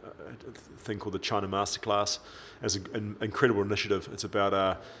got a thing called the China Masterclass. It's an incredible initiative. It's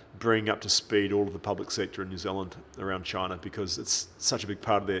about bringing up to speed all of the public sector in New Zealand around China, because it's such a big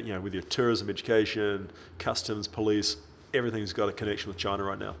part of their, with your tourism, education, customs, police, everything's got a connection with China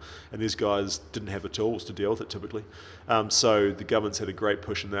right now. And these guys didn't have the tools to deal with it typically. So the government's had a great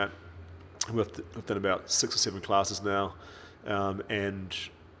push in that. We've done about 6 or 7 classes now. So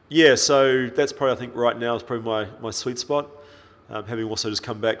that's probably, I think right now is probably my sweet spot. Having also just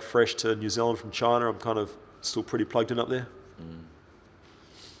come back fresh to New Zealand from China, I'm kind of still pretty plugged in up there. Mm.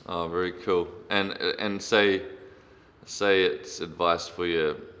 Oh, very cool. And say it's advice for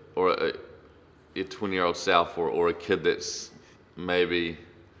your 20-year-old self or a kid that's maybe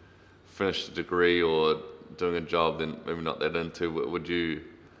finished a degree or doing a job then maybe not that into. Would you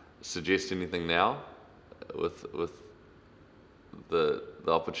suggest anything now with the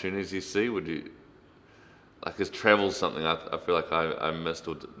opportunities you see? Would you, is travel something I feel like I missed,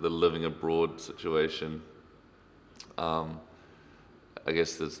 or the living abroad situation? I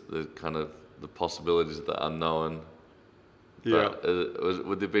guess there's the kind of the possibilities of the unknown. But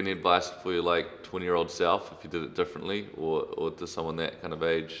would there be any advice for your 20-year-old self if you did it differently, or to someone that kind of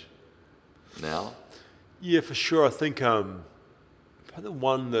age now? Yeah, for sure. I think probably the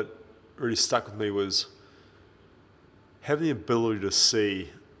one that really stuck with me was having the ability to see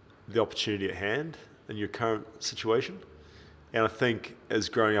the opportunity at hand in your current situation. And I think as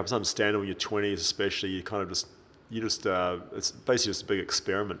growing up, it's understandable in your 20s especially, you kind of just it's basically just a big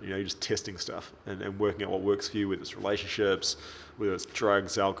experiment. You're just testing stuff and working out what works for you, whether it's relationships, whether it's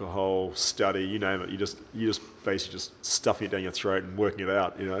drugs, alcohol, study, you name it. You just basically just stuffing it down your throat and working it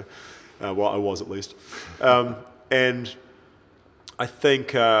out, well, I was at least. And I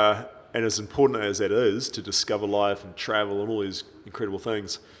think, and as important as that is to discover life and travel and all these incredible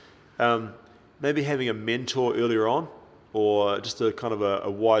things, maybe having a mentor earlier on, or just a kind of a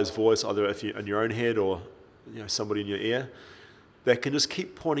wise voice, either if you're in your own head or somebody in your ear, that can just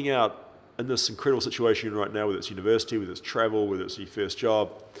keep pointing out in this incredible situation you're in right now, whether it's university, whether it's travel, whether it's your first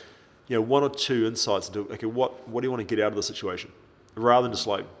job, one or two insights into, okay, what do you want to get out of the situation? Rather than just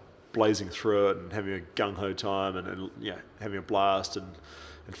like blazing through it and having a gung-ho time and having a blast and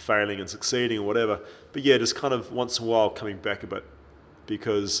failing and succeeding or whatever. But yeah, just kind of once in a while coming back a bit,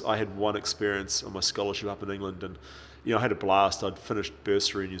 because I had one experience on my scholarship up in England, and I had a blast. I'd finished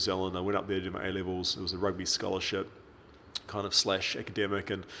bursary in New Zealand. I went up there to do my A-levels. It was a rugby scholarship, kind of / academic,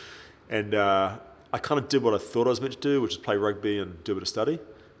 and I kind of did what I thought I was meant to do, which is play rugby and do a bit of study.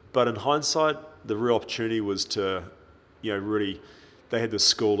 But in hindsight, the real opportunity was to, really, they had this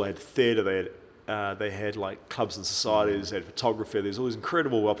school, they had theatre, they had like clubs and societies, they had photography. There's all these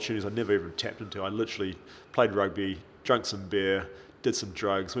incredible opportunities I never even tapped into. I literally played rugby, drank some beer, did some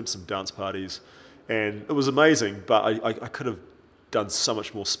drugs, went to some dance parties, and it was amazing. But I could have done so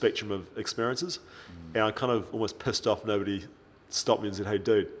much more spectrum of experiences, and I kind of almost pissed off nobody stopped me and said, "Hey,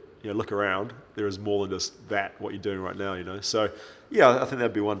 dude, look around. There is more than just that. What you're doing right now, So, yeah, I think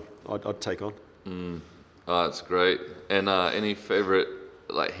that'd be one I'd take on. Oh, that's great. And any favorite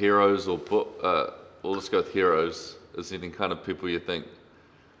like heroes or book? Well, let's go with heroes. Is there any kind of people you think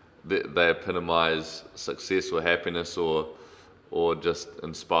that they epitomize success or happiness or just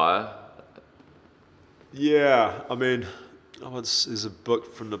inspire? Yeah, I mean, there's a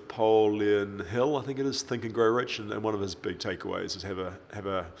book from Napoleon Hill, I think it is, Think and Grow Rich, and one of his big takeaways is have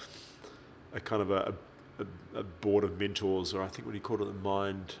a kind of a board of mentors, or I think what he called it,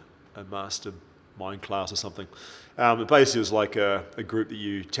 a master mind class or something. It basically was like a group that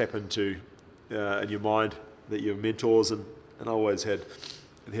you tap into in your mind, that you're mentors, and I always had,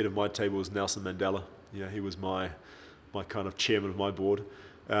 at the head of my table was Nelson Mandela. He was my kind of chairman of my board.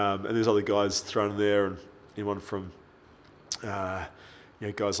 And there's other guys thrown in there, and anyone from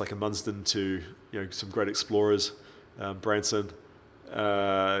guys like Amundsen to some great explorers, Branson,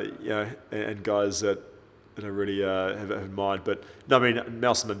 and guys that I really have in mind. But no, I mean,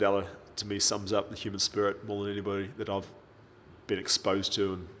 Nelson Mandela to me sums up the human spirit more than anybody that I've been exposed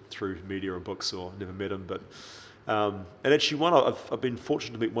to and through media or books, or never met him. But and actually, I've been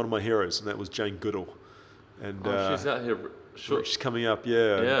fortunate to meet one of my heroes, and that was Jane Goodall. And she's out here. Sure. She's coming up,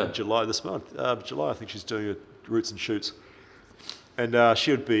 in July this month. July, I think she's doing her Roots and Shoots. And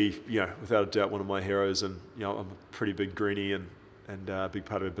she would be, without a doubt, one of my heroes. And, I'm a pretty big greenie, and a big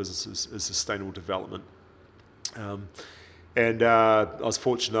part of her business is sustainable development. I was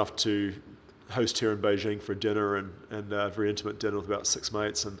fortunate enough to host her in Beijing for a dinner, and a very intimate dinner with about 6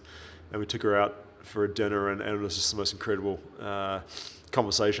 mates. And we took her out for a dinner, and it was just the most incredible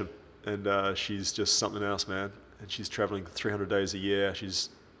conversation. And she's just something else, man. And she's traveling 300 days a year. She's,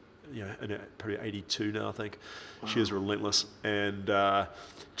 probably 82 now, I think. Wow. She is relentless, and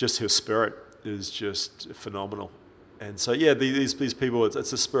just her spirit is just phenomenal. And so, yeah, these people,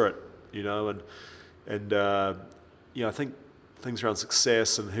 it's a spirit, and I think things around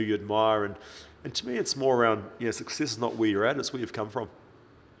success and who you admire, and to me, it's more around, success is not where you're at, it's where you've come from.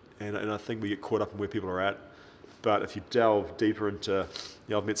 And I think we get caught up in where people are at. But if you delve deeper into,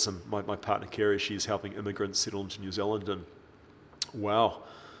 I've met my partner Kerry, she's helping immigrants settle into New Zealand, and wow,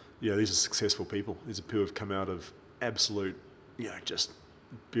 these are successful people. These are people who've come out of absolute, just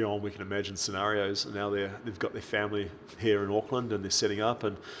beyond we can imagine scenarios, and now they've got their family here in Auckland, and they're setting up,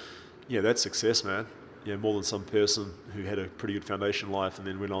 and that's success, man. More than some person who had a pretty good foundation in life and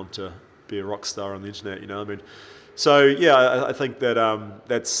then went on to be a rock star on the internet, So yeah, I think that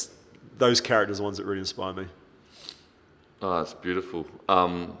that's those characters are the ones that really inspire me. Oh, that's beautiful.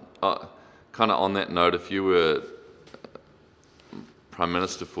 Kind of on that note, if you were Prime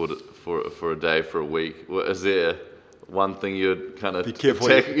Minister for a day, for a week, is there one thing you'd kind of... Be careful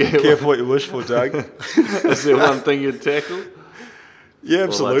what you wish for, Doug. Is there one thing you'd tackle? Yeah,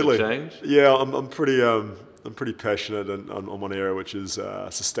 absolutely. Or like to change? Yeah, I'm pretty passionate on one area, which is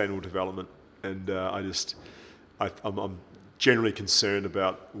sustainable development, and I'm generally concerned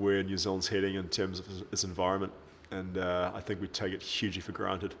about where New Zealand's heading in terms of its environment. And I think we take it hugely for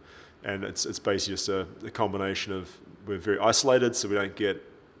granted. And it's basically just a combination of, we're very isolated, so we don't get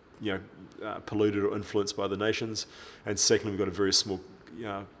polluted or influenced by other nations. And secondly, we've got a very small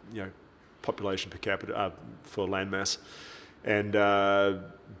population per capita for landmass. And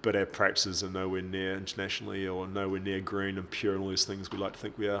but our practices are nowhere near internationally, or nowhere near green and pure and all these things we like to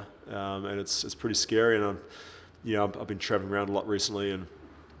think we are. And it's pretty scary. And I've been traveling around a lot recently, and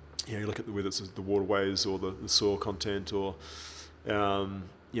you look at whether it's the waterways or the soil content, or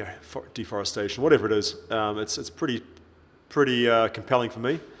deforestation, whatever it is. It's pretty compelling for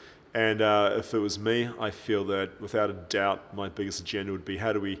me. And if it was me, I feel that without a doubt my biggest agenda would be,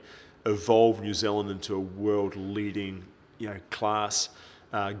 how do we evolve New Zealand into a world leading class,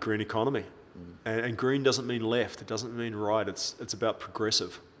 green economy. And green doesn't mean left. It doesn't mean right. It's about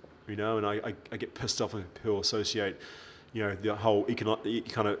progressive, And I get pissed off when people associate, the whole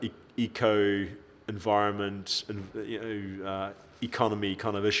eco environment and economy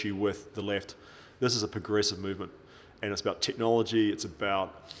kind of issue with the left. This is a progressive movement, and it's about technology. It's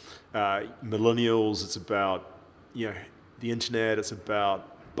about millennials. It's about the internet. It's about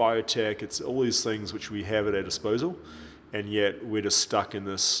biotech. It's all these things which we have at our disposal, and yet we're just stuck in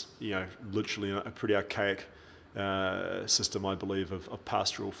this, literally a pretty archaic system, I believe, of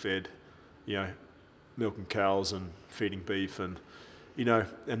pastoral fed, milking cows and feeding beef, and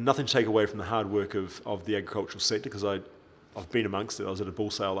and nothing to take away from the hard work of the agricultural sector, because I've been amongst it. I was at a bull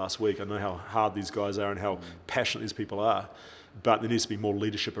sale last week. I know how hard these guys are and how passionate these people are. But there needs to be more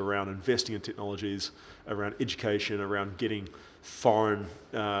leadership around investing in technologies, around education, around getting foreign,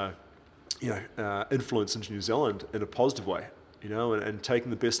 influence into New Zealand in a positive way, and taking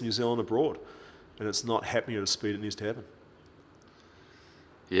the best of New Zealand abroad. And it's not happening at the speed it needs to happen.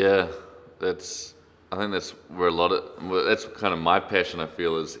 Yeah, I think that's where that's kind of my passion, I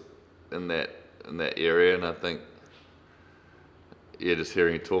feel, is in that area, and I think, just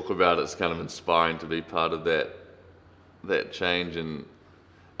hearing you talk about it's kind of inspiring to be part of that change. And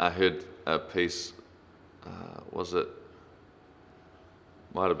I heard a piece,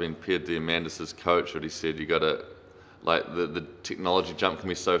 might have been Pierre Diamandis' coach, but he said you got to, the technology jump can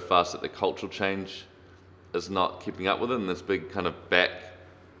be so fast that the cultural change is not keeping up with it, and this big kind of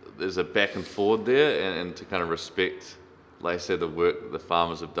there's a back and forward there, and to kind of respect, like I said, the work that the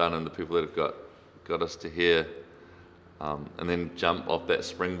farmers have done and the people that have got us to here. And then jump off that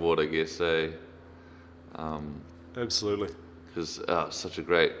springboard, I guess. Absolutely. Because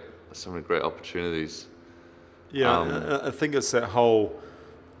so many great opportunities. Yeah, I think it's that whole.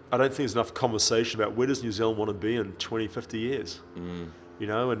 I don't think there's enough conversation about where does New Zealand want to be in 20, 50 years.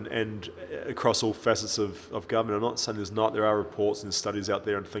 And across all facets of government. I'm not saying there's not. There are reports and studies out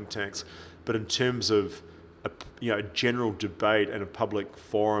there and think tanks, but in terms of a general debate and a public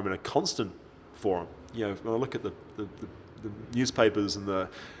forum and a constant forum. When I look at the newspapers and the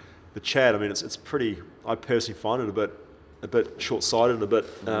chat, I mean, it's pretty. I personally find it a bit short-sighted, and a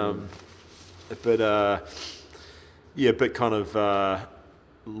bit kind of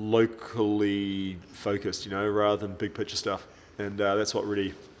locally focused, rather than big picture stuff. And that's what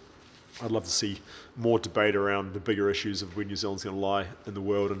really I'd love to see more debate around the bigger issues of where New Zealand's going to lie in the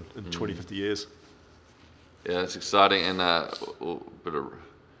world in 20, 50 years. Yeah, it's exciting, and we'll better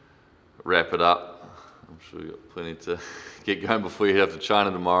wrap it up. I'm sure you've got plenty to get going before you head up to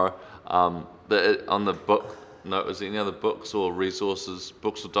China tomorrow. On the book note, is there any other books or resources,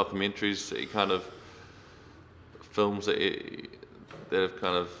 books or documentaries that you kind of, films that have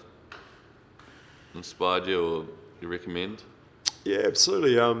kind of inspired you or you recommend? Yeah,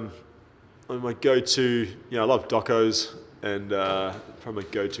 absolutely. My go-to, I love docos, and probably my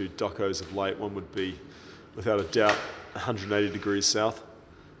go-to docos of late, one would be, without a doubt, 180 Degrees South,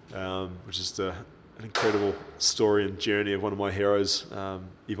 which is an incredible story and journey of one of my heroes, Yvon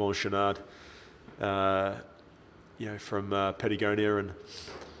Chouinard, from Patagonia, and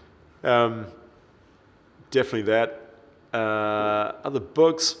definitely that. Other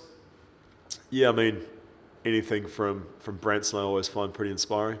books, anything from Branson I always find pretty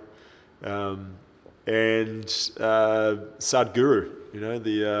inspiring, and Sadhguru,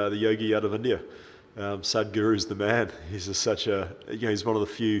 the yogi out of India. Sadhguru's the man. He's he's one of the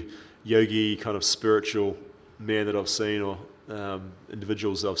few yogi kind of spiritual men that I've seen, or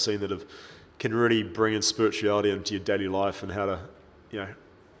individuals that I've seen that can really bring in spirituality into your daily life, and how to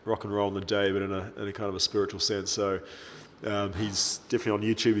rock and roll in the day, but in a kind of a spiritual sense. So he's definitely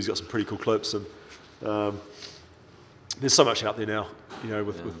on YouTube. He's got some pretty cool clips, and there's so much out there now,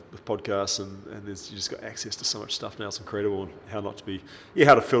 with podcasts, and you just got access to so much stuff now. It's incredible, and how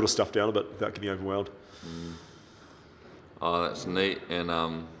to filter stuff down a bit without getting overwhelmed. Oh, that's neat. And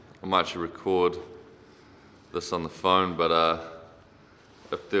I might actually record this on the phone, but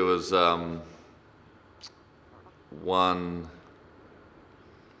if there was one,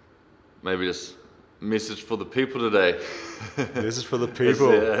 maybe just message for the people today. Message for the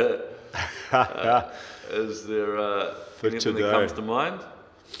people. Is there anything that comes to mind?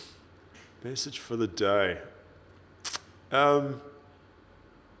 Message for the day. That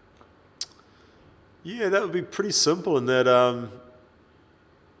would be pretty simple, in that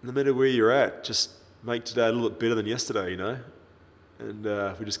no matter where you're at, just make today a little bit better than yesterday, And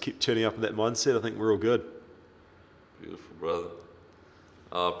if we just keep turning up in that mindset, I think we're all good. Beautiful, brother.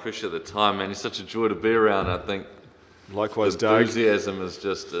 I appreciate the time, man. It's such a joy to be around. I think likewise, the Doug. Enthusiasm is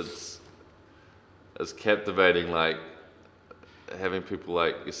just, it's captivating. Like, having people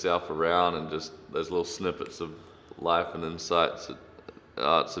like yourself around and just those little snippets of life and insights,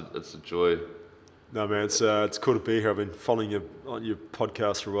 it's a joy. No, man, it's cool to be here. I've been following you on your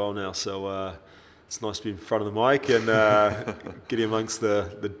podcast for a while now, so it's nice to be in front of the mic and getting amongst the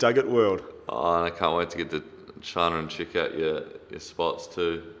Dugget world. Oh, and I can't wait to get to China and check out your spots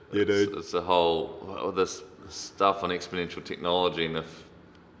too. Yeah, dude. It's a whole this stuff on exponential technology, and I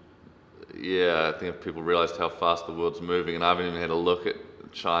think if people realised how fast the world's moving, and I haven't even had a look at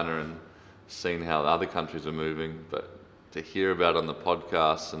China and seen how other countries are moving, but to hear about it on the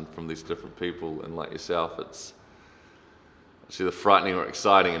podcasts and from these different people and like yourself, it's either frightening or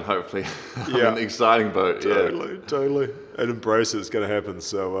exciting, and hopefully I'm in the exciting boat. Totally. And embrace it. It's going to happen.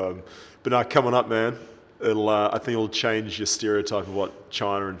 So, but no, coming up, man. I think it'll change your stereotype of what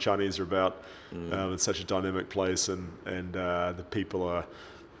China and Chinese are about. It's such a dynamic place, and the people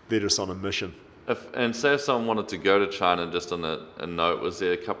they're just on a mission. Say if someone wanted to go to China, just on a note, was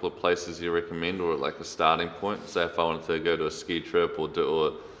there a couple of places you recommend, or like a starting point? Say if I wanted to go to a ski trip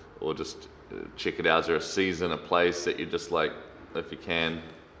or just check it out, is there a season, a place that you just like, if you can?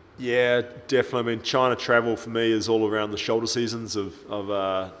 Yeah, definitely. I mean, China travel for me is all around the shoulder seasons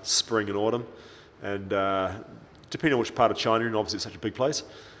of spring and autumn, and depending on which part of China you're in, obviously it's such a big place,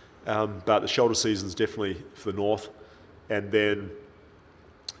 but the shoulder season is definitely for the north. And then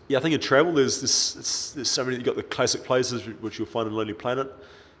I think in travel there's so many. You've got the classic places which you'll find in Lonely Planet.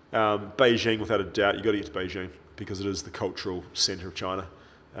 Beijing, without a doubt, you've got to get to Beijing because it is the cultural centre of China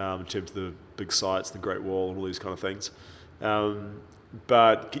in terms of the big sites, the Great Wall, and all these kind of things.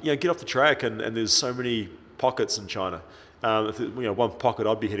 But get off the track, and there's so many pockets in China. One pocket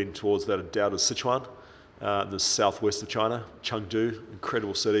I'd be heading towards, without a doubt, is Sichuan, in the southwest of China. Chengdu,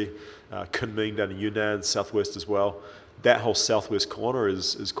 incredible city. Kunming down in Yunnan, southwest as well. That whole southwest corner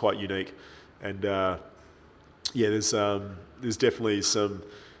is quite unique, and there's definitely some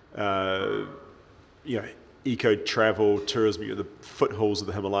eco travel tourism. The foothills of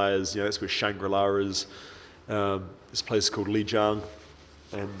the Himalayas. That's where Shangri-La is. This place called Lijiang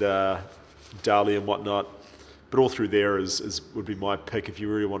and Dali and whatnot. But all through there would be my pick if you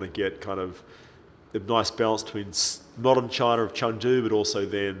really want to get kind of a nice balance between modern China of Chengdu, but also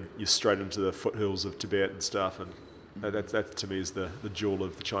then you're straight into the foothills of Tibet and stuff. And that to me is the jewel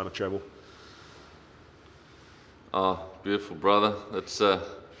of the China travel. Oh, beautiful, brother. That's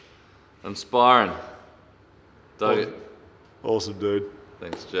inspiring. Dug it. Awesome, dude.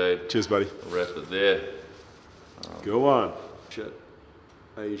 Thanks, Jade. Cheers, buddy. I'll wrap it there. Go on. Shit.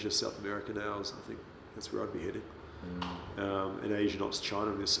 Asia, South America now I think that's where I'd be heading. In Asia, not just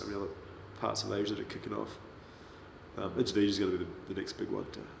China. There's so many other parts of Asia that are kicking off. Indonesia's going to be the next big one.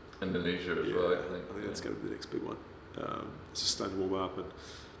 Indonesia as well, I think that's going to be the next big one. It's just starting to warm up, and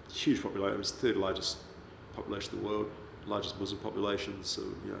huge population. It's the third largest population in the world, largest Muslim population. So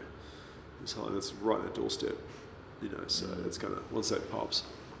it's right on our doorstep. So it's going to, once that pops,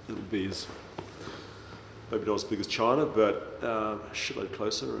 it'll be maybe not as big as China, but a shitload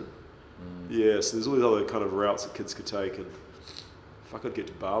closer. And so there's all these other kind of routes that kids could take. And if I could get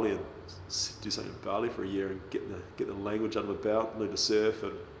to Bali and do something in Bali for a year and get the language under my belt, learn to surf,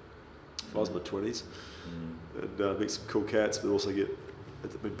 and if I was in my 20s, and meet some cool cats, but also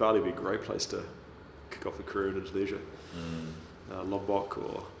Bali would be a great place to kick off a career in Indonesia. Lombok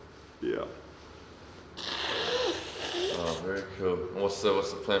or Oh, very cool. What's the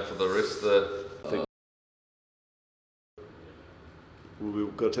plan for the rest of the?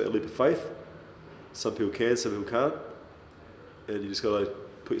 We've got to take a leap of faith. Some people can, some people can't, and you just got to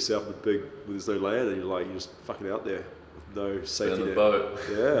put yourself in the big where there's no land, and you're just fucking out there with no safety in the net. Boat.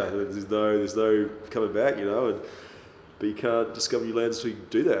 Yeah, there's no coming back, but you can't discover new lands until you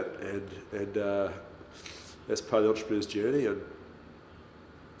do that, and that's part of the entrepreneur's journey, and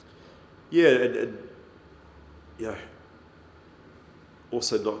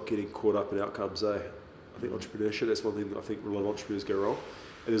also not getting caught up in outcomes. I think entrepreneurship, that's one thing that I think a lot of entrepreneurs go wrong.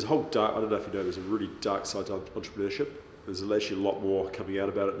 And there's a whole I don't know if you know, there's a really dark side to entrepreneurship. There's actually a lot more coming out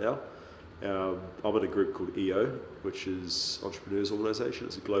about it now. I'm in a group called EO, which is Entrepreneurs Organisation.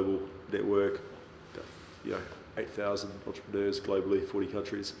 It's a global network, 8,000 entrepreneurs globally, 40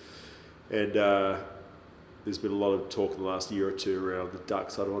 countries. And there's been a lot of talk in the last year or two around the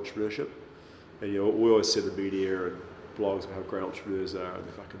dark side of entrepreneurship. And we always see the media and blogs about how great entrepreneurs are, and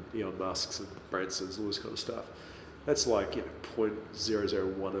the fucking Elon Musks and Bransons, all this kind of stuff. That's like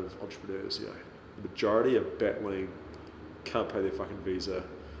 0.001 of entrepreneurs. The majority are battling, can't pay their fucking visa,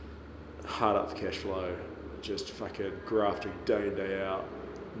 hard up for cash flow, just fucking grafting day in, day out,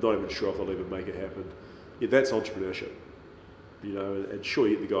 not even sure if they'll even make it happen. That's entrepreneurship. And sure,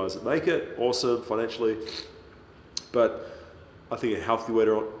 you get the guys that make it, awesome financially, but I think a healthy way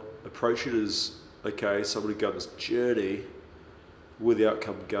to approach it is, okay, so I'm going to go on this journey. Where the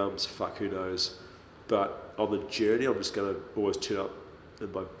outcome comes, fuck, who knows. But on the journey, I'm just going to always turn up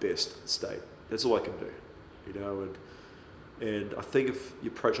in my best state. That's all I can do, you know. And I think if you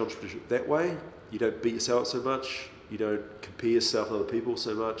approach entrepreneurship that way, you don't beat yourself up so much. You don't compare yourself with other people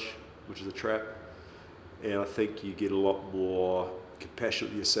so much, which is a trap. And I think you get a lot more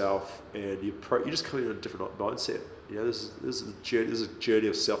compassionate with yourself, and you just come in a different mindset. You know, this is a journey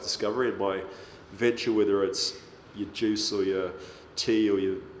of self-discovery, and my venture, whether it's your juice or your tea or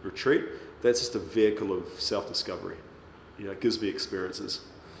your retreat, that's just a vehicle of self-discovery. You know, it gives me experiences.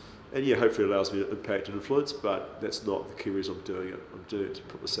 And yeah, hopefully it allows me to impact and influence, but that's not the key reason I'm doing it. I'm doing it to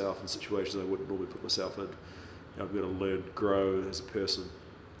put myself in situations I wouldn't normally put myself in. And I'm going to learn, grow as a person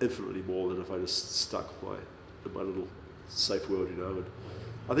infinitely more than if I just stuck in my little safe world, you know. And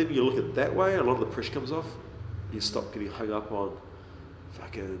I think when you look at it that way, a lot of the pressure comes off. You stop getting hung up on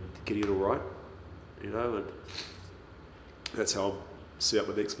fucking getting it all right, you know, and that's how I'm set up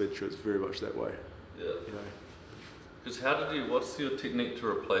my next venture. It's very much that way. Yeah. You know. Because what's your technique to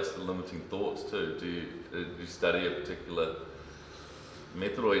replace the limiting thoughts too? Do you study a particular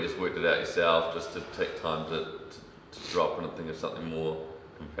method, or you just worked it out yourself just to take time to drop in and think of something more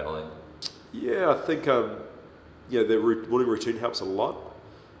compelling? Yeah, I think the morning routine helps a lot.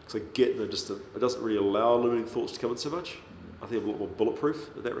 Because I get it doesn't really allow limiting thoughts to come in so much. I think I'm a lot more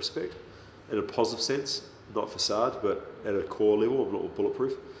bulletproof in that respect, in a positive sense, not facade, but at a core level, I'm a lot more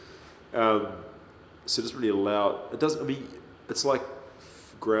bulletproof. So it doesn't really allow, it's like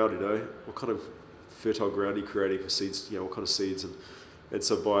ground, you know, what kind of fertile ground are you creating for seeds, you know, what kind of seeds, and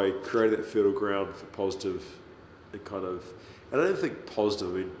so by creating that fertile ground for positive, and I don't think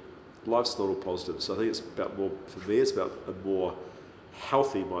positive, I mean, life's not all positive, so I think it's about more, for me, it's about a more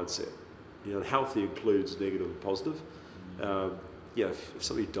healthy mindset. You know, healthy includes negative and positive. If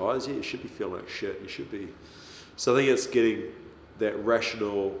somebody dies, you should be feeling like shit, you should be, so I think it's getting that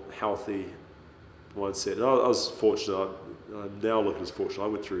rational, healthy mindset. And I was fortunate, I now look at it as fortunate. I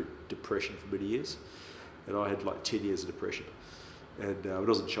went through depression for many years, and I had like 10 years of depression. And when I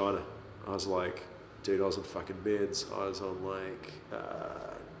was in China, I was like, dude, I was on fucking meds. I was on like,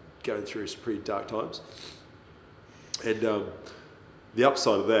 going through some pretty dark times. And the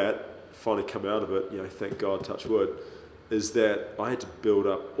upside of that, finally come out of it, you know, thank God, touch wood, is that I had to build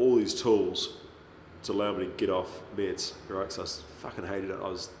up all these tools to allow me to get off meds, right? Because I fucking hated it. I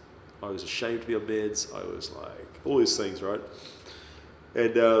was ashamed to be on meds. I was like, all these things, right?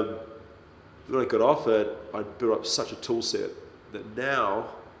 And when I got off it, I built up such a tool set that now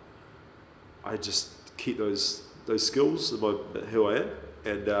I just keep those skills in who I am,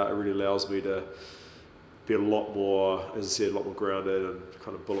 and it really allows me to be a lot more, as I said, a lot more grounded and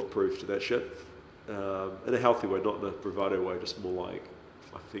kind of bulletproof to that shit. In a healthy way, not in a bravado way, just more like,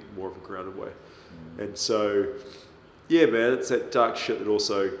 I think, more of a grounded way. And so, yeah, man, it's that dark shit that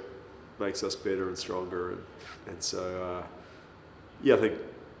also makes us better and stronger. And so, I think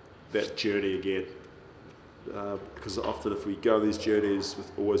that journey again, because often if we go on these journeys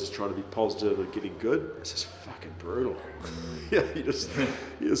with always just trying to be positive and getting good, it's just fucking brutal. Yeah, you just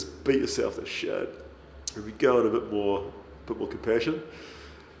beat yourself to shit. If we go in a bit more compassion,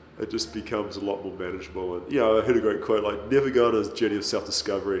 it just becomes a lot more manageable. And I heard a great quote like, never go on a journey of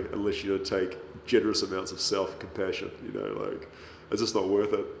self-discovery unless you don't take generous amounts of self-compassion. Like, it's just not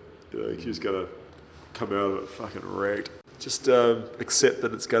worth it. You're just gonna come out of it fucking wrecked. Just accept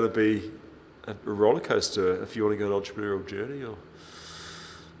that it's going to be a roller coaster if you want to go on an entrepreneurial journey,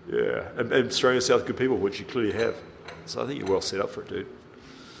 and surround yourself with good people, which you clearly have. So I think you're well set up for it, dude.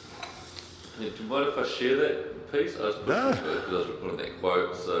 Yeah, do you mind if I share that piece? I was because I was recording that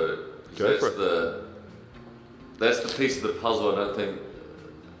quote, so that's the piece of the puzzle I don't think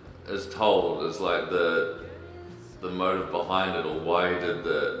is told. It's like the motive behind it, or why did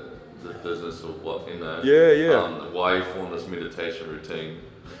the business, or what, why you formed this meditation routine.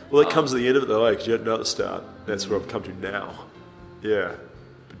 Well, that comes at the end of it though, because you don't know at the start. That's where I've come to now. Yeah.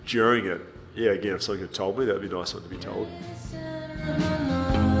 But during it, again, if someone had told me, that would be a nice one to be told.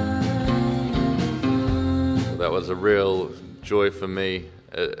 Well, that was a real joy for me.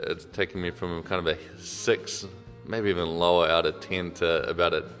 It's taken me from kind of a 6, maybe even lower out of 10 to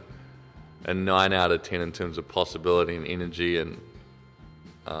about a 9 out of 10 in terms of possibility and energy and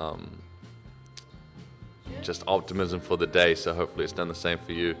just optimism for the day. So hopefully it's done the same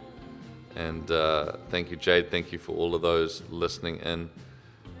for you. And thank you, Jade. Thank you for all of those listening in.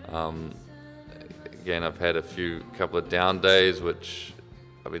 Again, I've had a couple of down days, which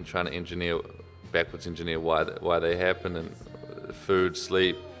I've been trying to backwards engineer why they happen, and food,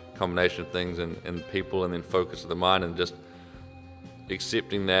 sleep, combination of things, and people, and then focus of the mind, and just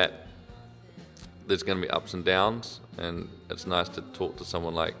accepting that there's going to be ups and downs, and it's nice to talk to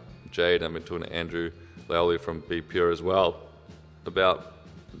someone like Jade. I've been talking to Andrew Lowley from Be Pure as well about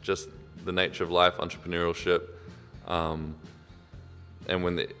just the nature of life, entrepreneurship, and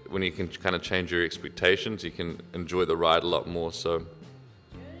when you can kind of change your expectations, you can enjoy the ride a lot more. So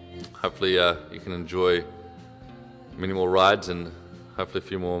hopefully you can enjoy many more rides, and hopefully a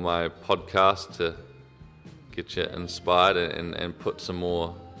few more of my podcasts to get you inspired and put some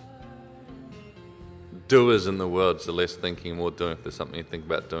more doers in the world. So less thinking, more doing. If there's something you think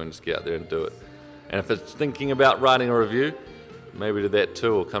about doing, just get out there and do it. And if it's thinking about writing a review, maybe do that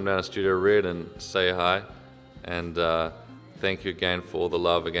too, or come down to Studio Red and say hi. And thank you again for all the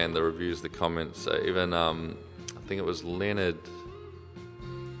love, again, the reviews, the comments. Even, I think it was Leonard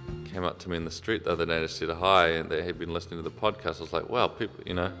came up to me in the street the other day and said hi, and they had been listening to the podcast. I was like, wow, people,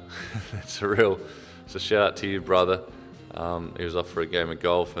 that's it's a shout out to you, brother. He was off for a game of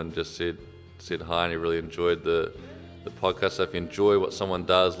golf and just said hi, and he really enjoyed the podcast. So if you enjoy what someone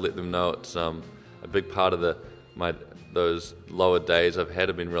does, let them know. It's a big part of those lower days I've had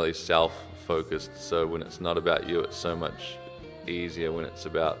have been really self-focused. So when it's not about you, it's so much easier when it's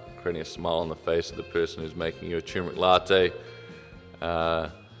about creating a smile on the face of the person who's making you a turmeric latte,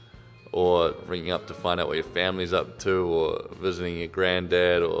 or ringing up to find out what your family's up to, or visiting your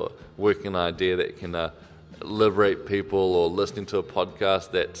granddad, or working on an idea that can liberate people, or listening to a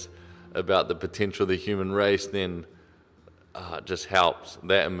podcast that's about the potential of the human race. Then it just helps.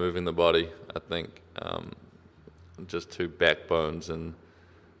 That and moving the body, I think, just two backbones, and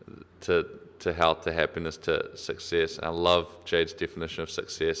to health, to happiness, to success. And I love Jade's definition of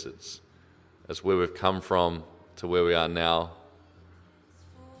success. It's where we've come from to where we are now.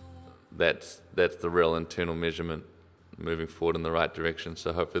 That's the real internal measurement, moving forward in the right direction.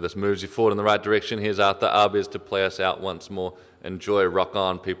 So hopefully this moves you forward in the right direction. Here's Arthur Arbes to play us out once more. Enjoy, rock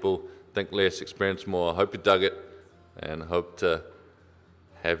on, people. Think less, experience more. I hope you dug it, and hope to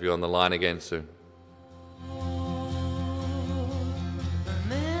have you on the line again soon.